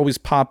 Always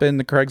pop in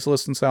the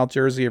Craigslist in South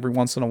Jersey every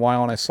once in a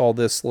while, and I saw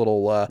this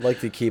little like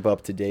to keep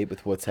up to date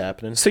with what's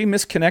happening. See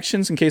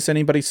misconnections in case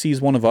anybody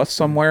sees one of us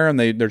somewhere and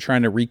they're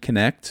trying to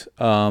reconnect.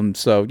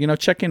 So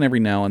check in every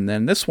now and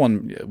then. This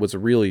one was a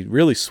really,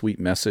 really sweet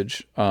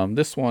message.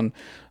 This one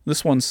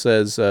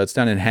says it's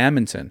down in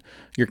Hamilton.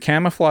 Your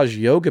camouflage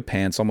yoga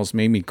pants almost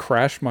made me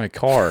crash my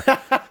car.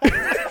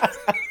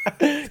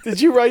 Did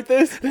you write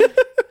this?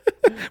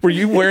 Were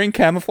you wearing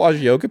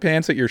camouflage yoga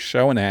pants at your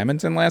show in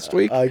Hamilton last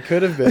week? I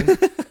could have been.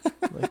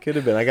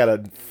 I got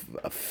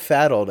a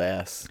fat old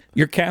ass.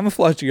 Your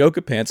camouflage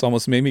yoga pants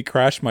almost made me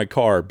crash my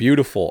car.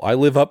 Beautiful. I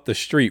live up the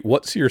street.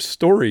 What's your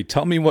story?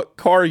 Tell me what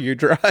car you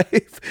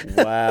drive.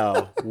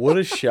 Wow. What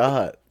a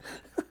shot.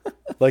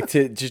 Like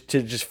to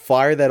just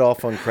fire that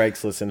off on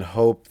Craigslist and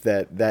hope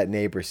that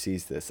neighbor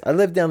sees this. I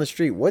live down the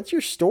street. What's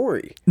your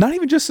story? Not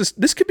even just this.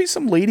 This could be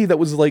some lady that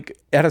was like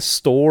at a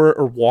store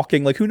or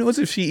walking. Like, who knows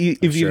if she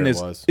even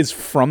is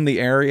from the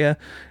area.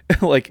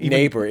 Like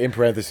neighbor in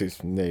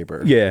parentheses,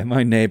 neighbor. Yeah,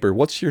 my neighbor.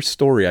 What's your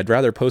story? I'd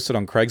rather post it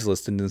on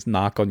Craigslist than just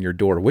knock on your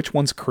door. Which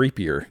one's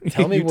creepier?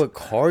 Tell me what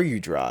car you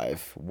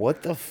drive.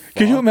 What the fuck?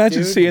 Can you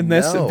imagine seeing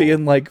this and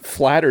being like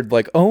flattered?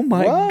 Like, oh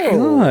my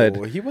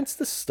God, he wants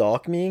to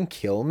stalk me and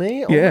kill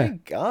me. Yeah. Oh my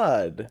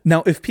God.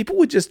 Now, if people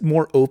would just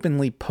more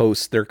openly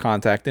post their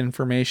contact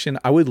information,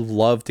 I would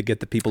love to get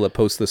the people that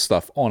post this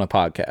stuff on a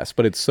podcast.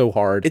 But it's so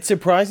hard. It's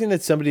surprising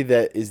that somebody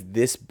that is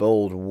this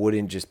bold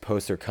wouldn't just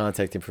post their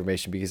contact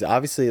information, because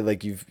obviously,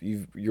 like,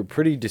 you're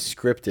pretty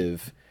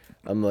descriptive.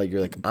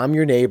 You're like, I'm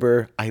your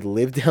neighbor. I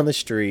live down the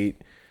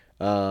street.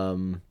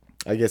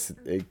 I guess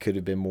it could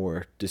have been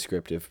more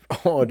descriptive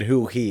on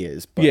who he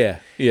is. But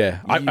yeah.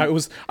 I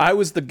was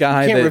the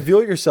guy. You can't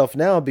reveal yourself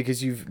now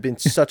because you've been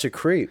such a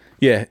creep.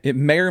 Yeah, it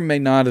may or may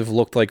not have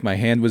looked like my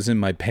hand was in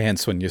my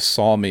pants when you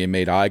saw me and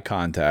made eye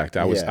contact.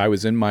 I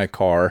was in my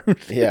car.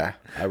 Yeah,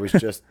 I was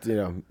just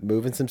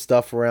moving some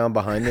stuff around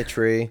behind the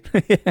tree.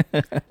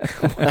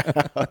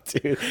 Wow,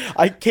 dude,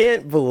 I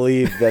can't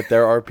believe that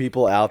there are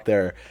people out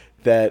there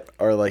that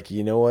are like,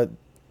 you know what?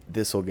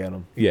 This will get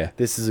them. Yeah.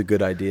 This is a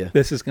good idea.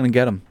 This is going to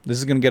get them. This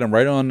is going to get them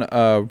right on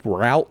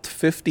Route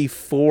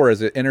 54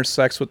 as it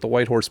intersects with the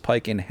White Horse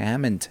Pike in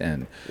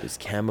Hamilton. Those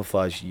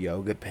camouflage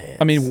yoga pants.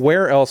 I mean,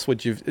 where else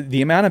would you...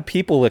 The amount of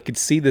people that could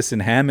see this in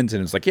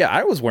Hamilton is like, yeah,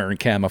 I was wearing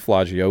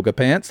camouflage yoga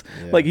pants.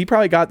 Yeah. Like, he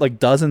probably got like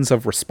dozens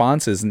of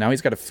responses, and now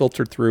he's got to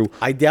filter through...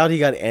 I doubt he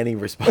got any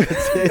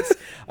responses.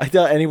 I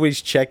doubt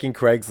anybody's checking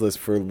Craigslist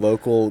for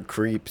local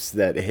creeps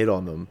that hit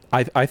on them.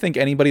 I think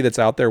anybody that's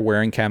out there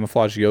wearing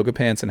camouflage yoga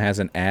pants and has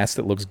an ass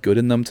that looks good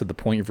in them to the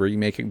point where you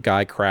make a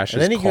guy crash his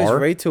car. And then he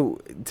goes right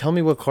to, tell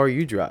me what car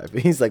you drive.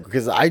 He's like,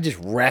 because I just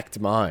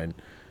wrecked mine.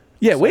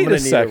 Yeah, so wait a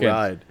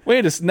second.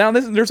 Now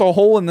there's a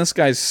hole in this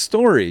guy's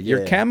story.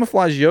 Your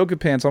camouflage yoga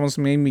pants almost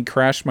made me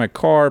crash my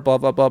car, blah,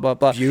 blah, blah, blah,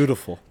 blah.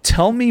 Beautiful.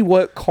 Tell me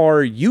what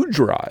car you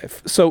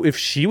drive. So if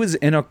she was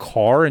in a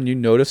car and you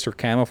noticed her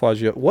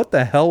camouflage, what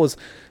the hell was...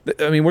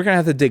 I mean, we're going to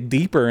have to dig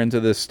deeper into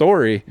this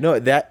story. No,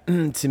 that,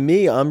 to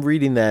me, I'm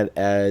reading that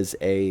as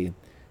a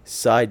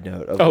side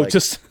note of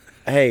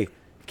hey,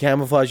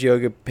 camouflage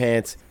yoga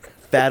pants,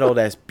 fat old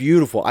ass,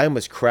 beautiful. I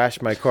almost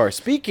crashed my car.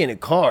 Speaking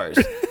of cars,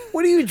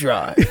 what do you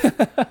drive?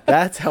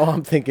 That's how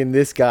I'm thinking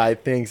this guy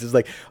thinks. Is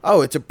like, oh,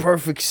 it's a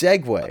perfect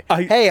segue.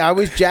 Hey, I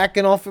was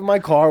jacking off in my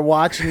car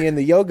watching you in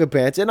the yoga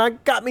pants, and I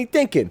got me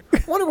thinking,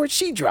 wonder what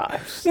she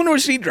drives. You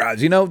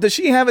know, does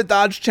she have a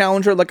Dodge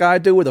Challenger like I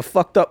do with a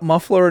fucked up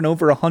muffler and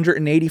over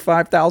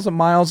 185,000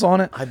 miles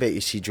on it? I bet you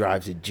she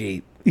drives a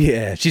Jeep.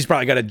 Yeah, she's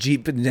probably got a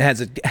Jeep and has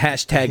a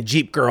hashtag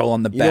Jeep girl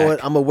on the back. You know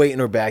what? I'm going to wait in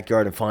her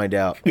backyard and find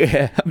out.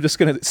 Yeah, I'm just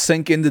going to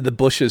sink into the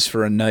bushes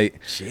for a night.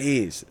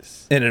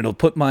 Jesus. And it'll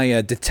put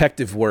my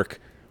detective work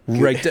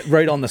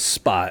right on the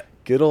spot.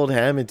 Good old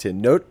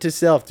Hamilton. Note to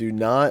self, do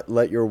not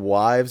let your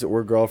wives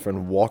or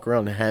girlfriend walk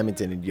around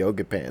Hamilton in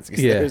yoga pants.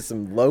 Because there's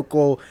some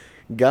local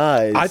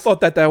guys. I thought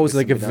that was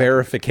like a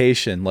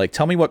verification. Like,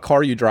 tell me what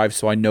car you drive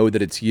so I know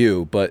that it's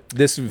you. But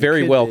this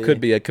very well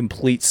could be a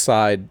complete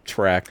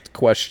sidetracked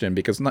question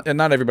because not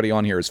everybody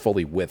on here is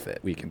fully with it,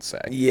 we can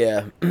say.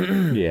 Yeah.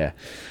 Yeah.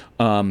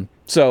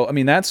 So, I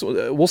mean,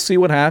 we'll see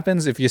what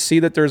happens. If you see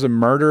that there's a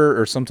murder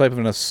or some type of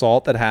an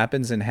assault that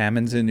happens in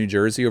Hamilton, New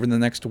Jersey over the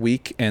next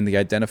week, and the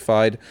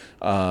identified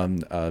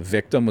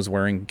victim was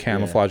wearing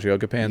camouflage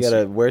yoga pants. You got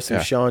to wear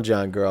some Sean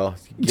John, girl.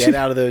 Get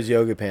out of those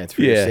yoga pants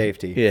for your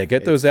safety. Yeah,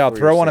 get those out.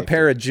 Throw on a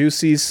pair of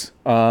Juicies.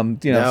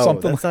 Something.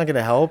 That's not going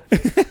to help.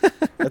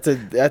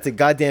 That's a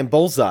goddamn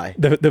bullseye.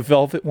 The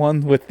velvet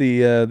one with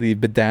the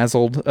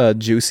bedazzled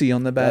Juicy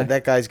on the back.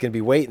 That guy's going to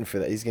be waiting for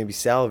that. He's going to be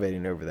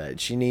salivating over that.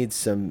 She needs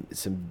some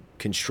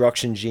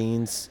construction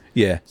jeans.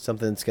 Yeah.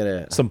 Something that's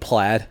going to... Some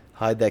plaid.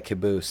 Hide that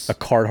caboose. A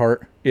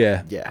Carhartt.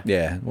 Yeah. Yeah.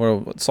 Yeah.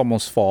 Well, it's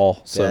almost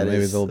fall, so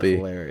maybe they'll be...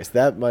 hilarious.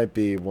 That might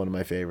be one of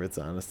my favorites,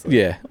 honestly.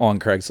 Yeah, on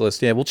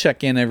Craigslist. Yeah, we'll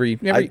check in every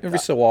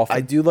so often.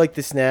 I do like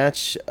the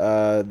snatch,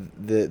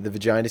 the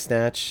vagina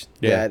snatch.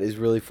 Yeah. That is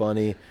really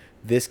funny.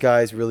 This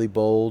guy's really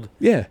bold.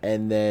 Yeah.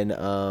 And then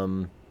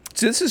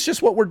so this is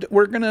just what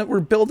we're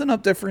building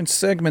up different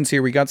segments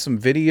here. We got some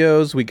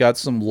videos, we got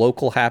some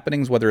local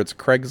happenings, whether it's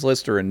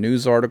Craigslist or a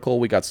news article.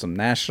 We got some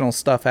national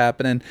stuff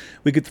happening.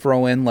 We could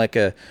throw in like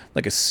a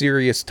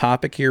serious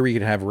topic here. We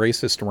could have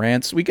racist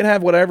rants. We could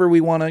have whatever we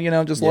want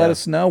to, just let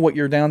us know what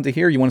you're down to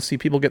hear. You want to see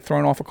people get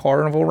thrown off a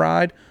carnival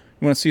ride?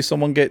 You want to see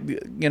someone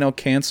get,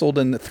 canceled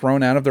and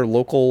thrown out of their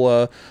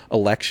local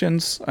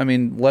elections? I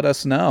mean, let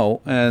us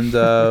know, and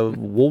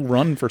we'll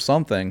run for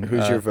something.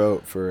 Who's your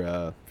vote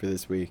for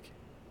this week?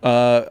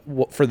 For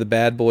the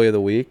bad boy of the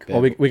week?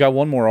 Well, we got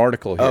one more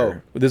article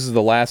here. Oh. This is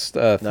the last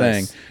thing.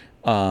 Nice.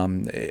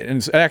 And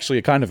it's actually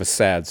a kind of a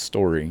sad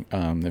story,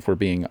 if we're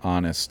being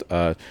honest.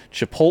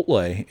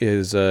 Chipotle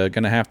is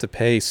going to have to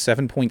pay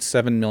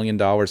 $7.7 million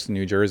to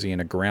New Jersey in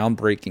a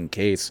groundbreaking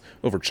case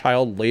over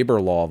child labor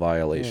law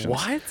violations.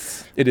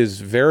 What? It is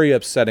very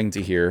upsetting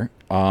to hear.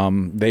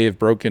 They have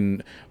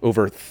broken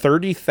over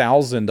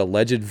 30,000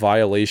 alleged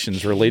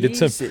violations related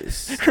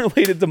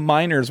to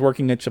minors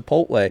working at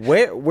Chipotle.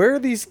 Where are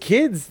these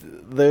kids?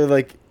 They're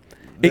like...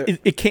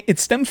 It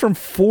stems from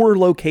 4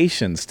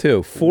 locations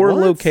too. Four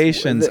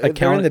locations.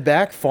 They're in the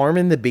back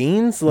farming the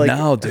beans. Like,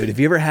 no, dude. Have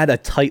you ever had a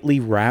tightly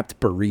wrapped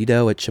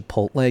burrito at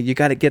Chipotle? You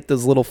got to get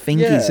those little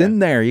fingies in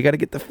there. You got to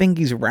get the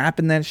fingies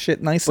wrapping that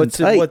shit nice and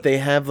tight. But what, they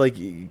have like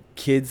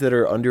kids that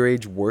are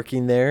underage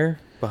working there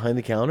behind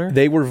the counter?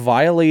 They were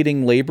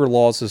violating labor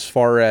laws as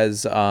far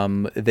as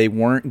they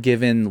weren't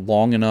given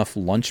long enough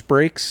lunch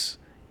breaks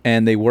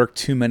and they worked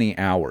too many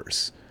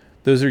hours.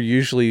 Those are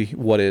usually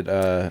what it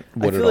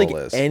all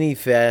is. Any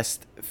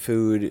fast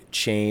food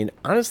chain,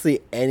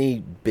 honestly, any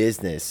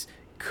business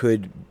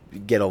could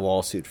get a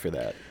lawsuit for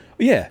that.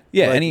 Yeah.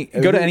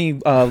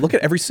 Look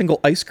at every single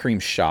ice cream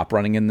shop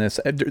running in this.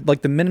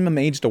 Like the minimum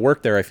age to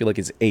work there, I feel like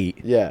is 8.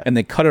 Yeah. And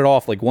they cut it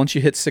off. Like once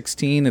you hit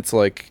 16, it's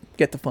like,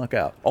 get the fuck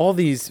out. All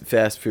these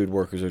fast food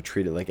workers are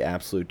treated like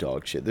absolute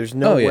dog shit. There's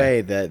no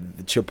way that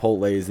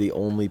Chipotle is the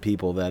only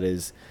people that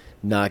is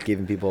not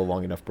giving people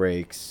long enough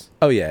breaks.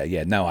 Oh,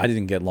 yeah. No, I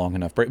didn't get long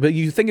enough break. But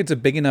you think it's a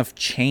big enough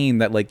chain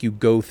that, like, you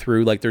go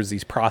through, like, there's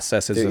these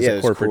processes as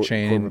a corporate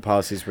chain. Corporate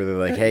policies where they're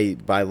like, hey,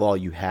 by law,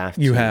 you have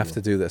to. You have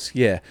to do this,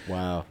 yeah.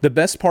 Wow. The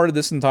best part of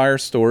this entire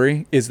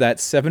story is that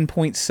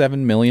 $7.7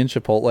 million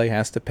Chipotle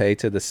has to pay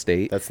to the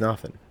state. That's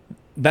nothing.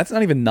 That's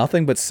not even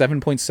nothing, but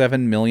 $7.7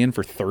 million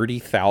for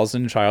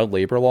 30,000 child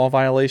labor law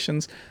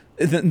violations.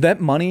 That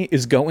money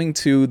is going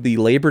to the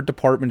Labor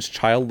Department's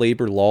Child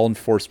Labor Law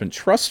Enforcement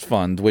Trust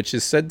Fund, which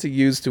is said to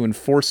use to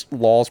enforce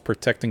laws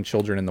protecting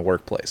children in the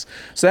workplace.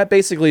 So that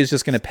basically is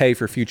just going to pay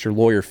for future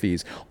lawyer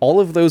fees. All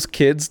of those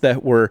kids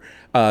that were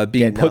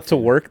being put to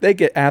work, they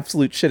get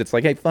absolute shit. It's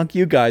like, hey, fuck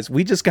you guys.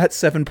 We just got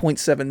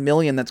 $7.7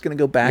 million that's going to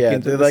go back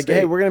into they're the like, state.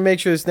 hey, we're going to make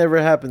sure this never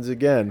happens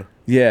again.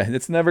 Yeah,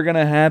 it's never going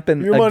to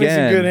happen Your money's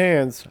in good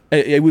hands.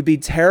 It would be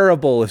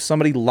terrible if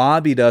somebody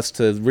lobbied us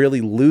to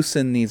really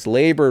loosen these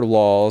labor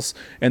laws,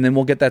 and then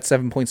we'll get that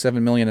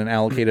 $7.7 million and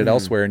allocate it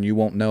elsewhere, and you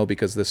won't know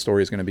because this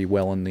story is going to be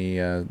well in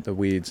the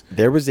weeds.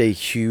 There was a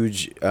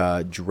huge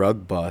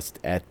drug bust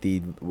at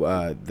the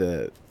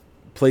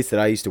place that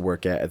I used to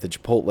work at the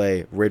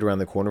Chipotle right around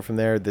the corner from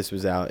there. This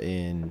was out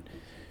in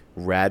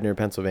Radnor,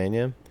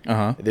 Pennsylvania.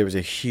 Uh-huh. There was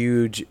a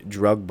huge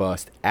drug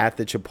bust at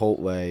the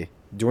Chipotle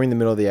during the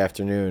middle of the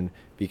afternoon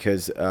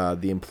because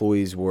the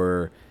employees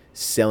were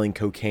selling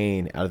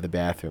cocaine out of the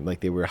bathroom. Like,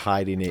 they were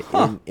hiding it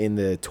in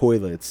the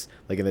toilets,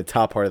 like in the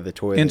top part of the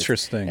toilet.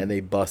 Interesting. And they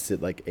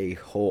busted like a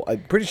whole,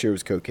 I'm pretty sure it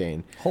was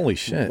cocaine. Holy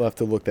shit. We'll have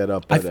to look that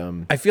up. But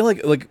I feel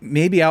like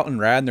maybe out in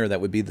Radnor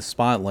that would be the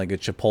spot, like a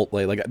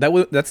Chipotle. Like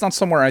that's not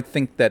somewhere I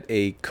think that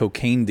a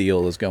cocaine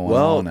deal is going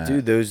on at.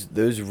 Dude,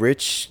 those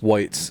rich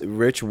whites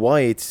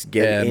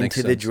get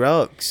into the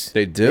drugs.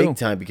 They do. Big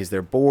time, because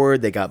they're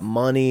bored, they got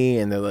money,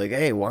 and they're like,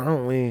 hey, why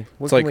don't we,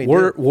 it's like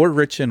we're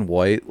rich and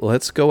white.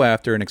 Let's go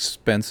after an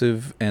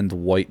expensive and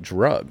white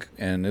drug.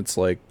 And it's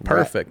like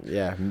perfect.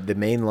 Yeah, the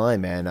main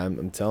line, man.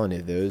 I'm telling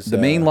you, those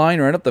main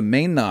line right up the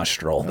main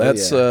nostril.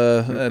 That's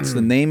that's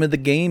the name of the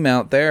game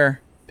out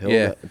there.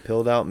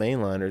 Pilled out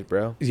mainliners,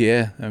 bro.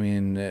 Yeah, I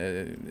mean,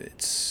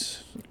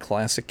 it's a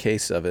classic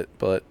case of it.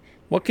 But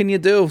what can you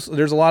do?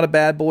 There's a lot of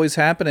bad boys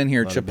happening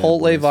here.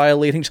 Chipotle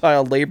violating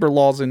child labor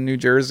laws in New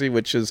Jersey,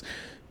 which is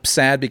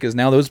sad because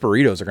now those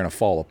burritos are going to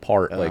fall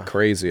apart like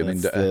crazy. I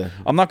mean,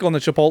 I'm not going to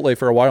Chipotle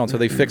for a while until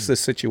they fix this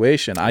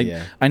situation.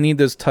 I need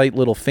those tight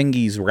little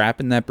fingies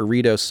wrapping that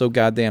burrito so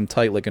goddamn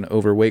tight, like an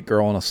overweight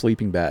girl in a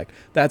sleeping bag.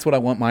 That's what I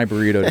want my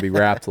burrito to be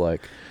wrapped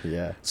like.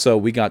 Yeah. So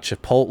we got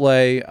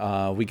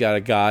Chipotle. We got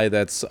a guy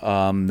that's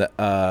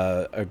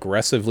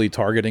aggressively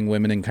targeting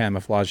women in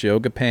camouflage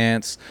yoga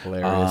pants.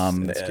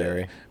 Hilarious. That's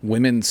scary.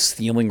 Women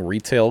stealing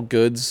retail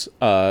goods.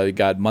 You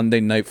got Monday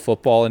Night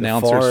Football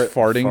announcers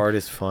farting. Fart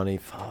is funny.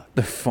 Fuck.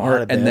 The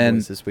fart, and then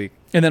this week.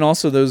 And then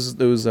also those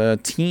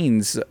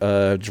teens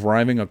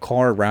driving a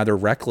car rather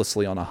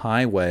recklessly on a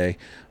highway.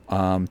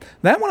 That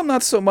one I'm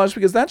not so much,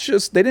 because that's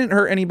just, they didn't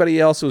hurt anybody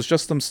else. It was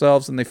just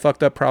themselves, and they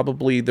fucked up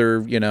probably their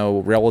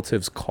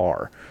relative's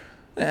car.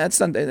 It's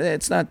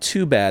not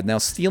too bad. Now,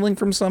 stealing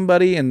from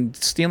somebody and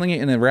stealing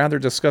it in a rather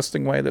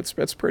disgusting way,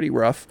 that's pretty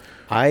rough.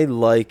 I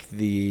like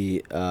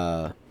the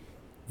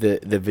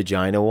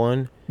vagina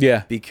one.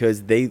 Yeah,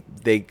 because they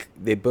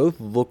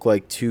both look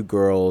like two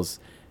girls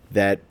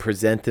that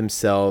present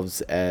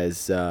themselves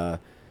as they're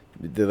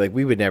like,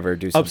 we would never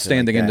do something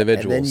upstanding like that.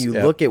 individuals. And then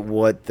you look at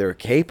what they're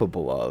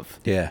capable of.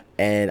 Yeah,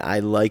 and I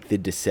like the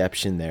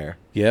deception there.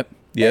 Yep.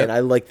 And I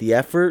like the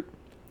effort.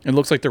 It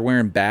looks like they're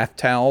wearing bath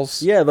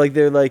towels. Yeah, like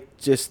they're like,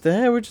 just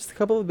we're just a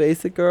couple of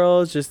basic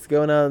girls just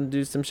going out and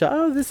do some shot.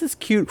 Oh, this is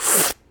cute.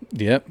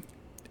 Yep.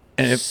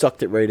 And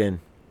sucked it right in.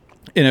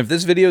 And if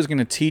this video is going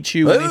to teach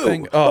you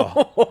anything,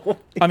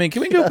 I mean,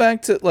 can we go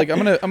back to, like,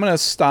 I'm gonna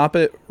stop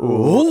it.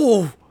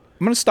 Ooh.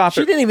 I'm gonna stop it.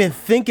 She didn't even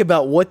think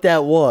about what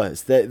that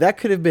was. That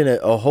could have been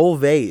a whole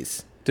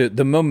vase. Dude,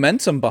 the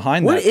momentum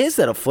behind that. What is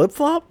that? A flip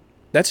flop?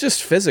 That's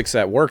just physics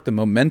at work. The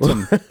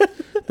momentum,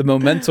 the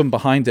momentum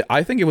behind it.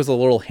 I think it was a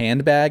little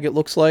handbag. It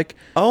looks like.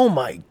 Oh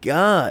my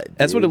god! Dude.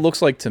 That's what it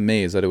looks like to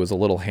me. Is that it was a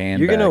little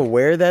handbag. You're gonna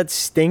wear that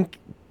stink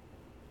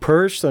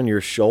purse on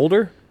your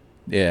shoulder?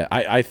 Yeah,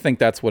 I think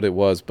that's what it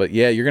was. But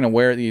yeah, you're gonna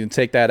wear it. You can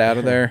take that out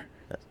of there.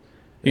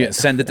 You can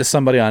send it to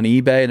somebody on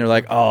eBay, and they're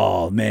like,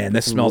 "Oh man,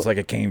 this smells like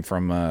it came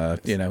from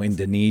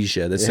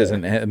Indonesia. This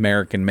isn't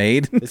American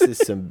made. This is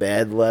some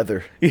bad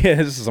leather." Yeah,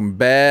 this is some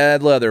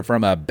bad leather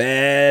from a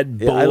bad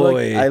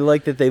boy. I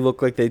like that they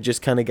look like they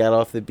just kind of got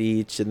off the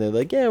beach, and they're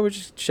like, "Yeah, we're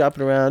just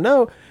shopping around.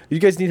 No, you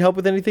guys need help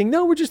with anything?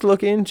 No, we're just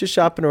looking, just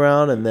shopping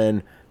around." And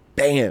then,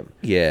 bam!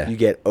 Yeah, you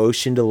get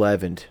ocean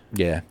 11'd.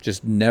 Yeah,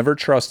 just never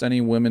trust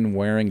any women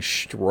wearing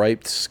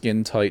striped,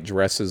 skin-tight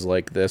dresses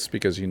like this,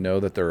 because you know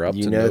that they're up to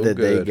no good. You know that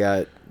they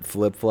got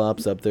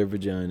flip-flops up their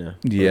vagina.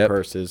 Yep. Or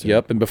purses.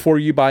 Yep. And before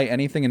you buy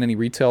anything in any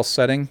retail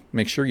setting,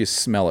 make sure you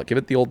smell it. Give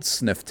it the old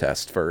sniff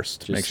test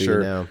first. Just make so sure.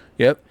 You know.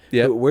 Yep.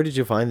 Yep. Where did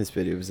you find this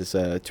video? Was this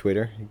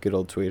Twitter? Good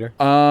old Twitter?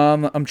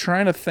 I'm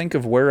trying to think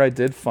of where I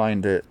did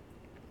find it.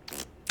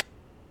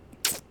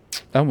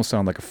 I almost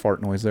sound like a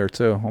fart noise there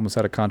too. Almost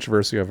had a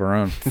controversy of our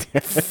own.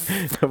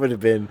 That would have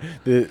been,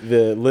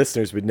 the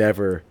listeners would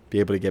never be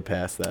able to get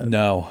past that.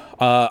 No,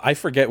 I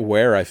forget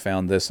where I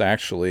found this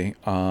actually.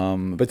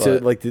 But so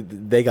like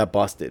they got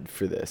busted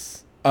for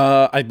this.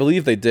 I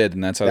believe they did,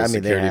 and that's how the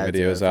security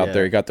video is out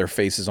there. You got their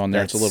faces on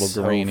there. It's a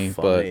little grainy,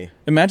 but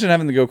imagine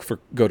having to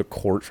go to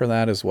court for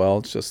that as well.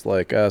 It's just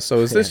like, so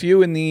is this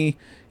you in the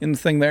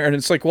thing there? And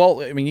it's like,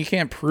 well, I mean, you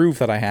can't prove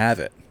that I have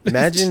it.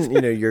 Imagine,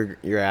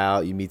 you're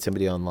out, you meet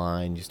somebody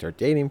online, you start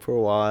dating for a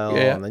while,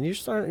 and then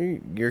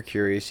you're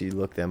curious, you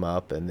look them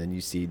up, and then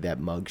you see that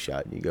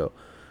mugshot, and you go,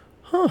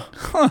 huh,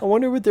 I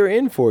wonder what they're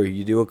in for.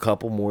 You do a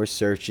couple more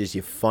searches,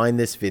 you find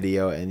this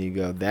video, and you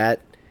go,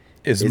 that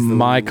is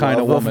my kind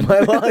of woman. My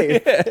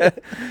life. Yeah.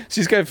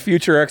 She's got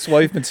future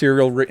ex-wife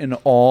material written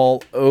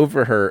all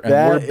over her. And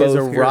that we're both is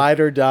a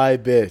ride or die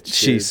bitch.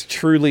 She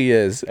truly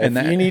is. And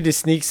if you need to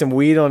sneak some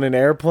weed on an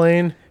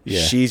airplane,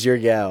 she's your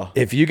gal.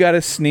 If you got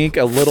to sneak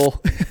a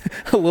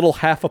little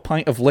half a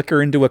pint of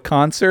liquor into a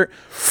concert,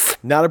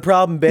 not a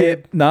problem,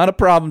 babe. Not a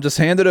problem. Just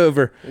hand it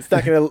over. It's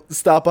not going to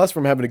stop us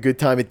from having a good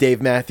time at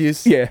Dave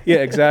Matthews. Yeah,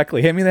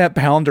 exactly. Hand me that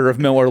pounder of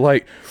Miller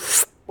Lite.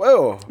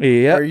 Whoa.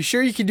 Yeah. Are you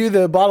sure you can do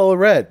the bottle of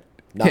red?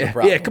 Not a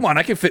problem. Yeah, come on,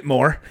 I can fit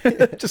more.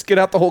 Just get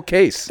out the whole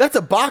case. That's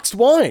a boxed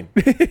wine.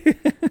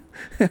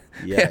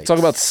 Yeah, talk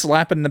about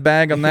slapping the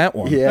bag on that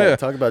one. Yeah,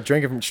 talk about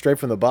drinking straight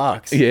from the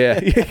box. Yeah.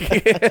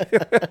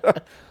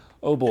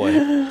 Oh boy.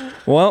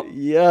 Well,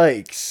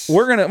 Yikes.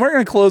 we're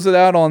gonna close it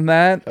out on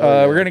that.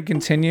 We're gonna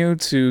continue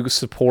to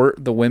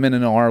support the women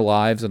in our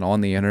lives and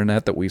on the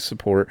internet that we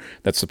support,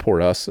 that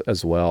support us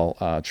as well.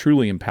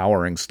 Truly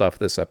empowering stuff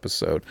this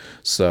episode.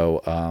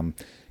 So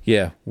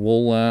yeah,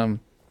 we'll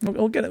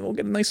get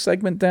a nice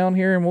segment down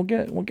here, and we'll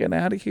get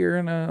out of here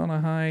on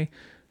a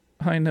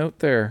high note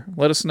there.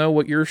 Let us know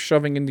what you're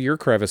shoving into your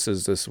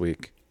crevices this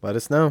week. Let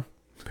us know.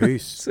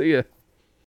 Peace. See ya.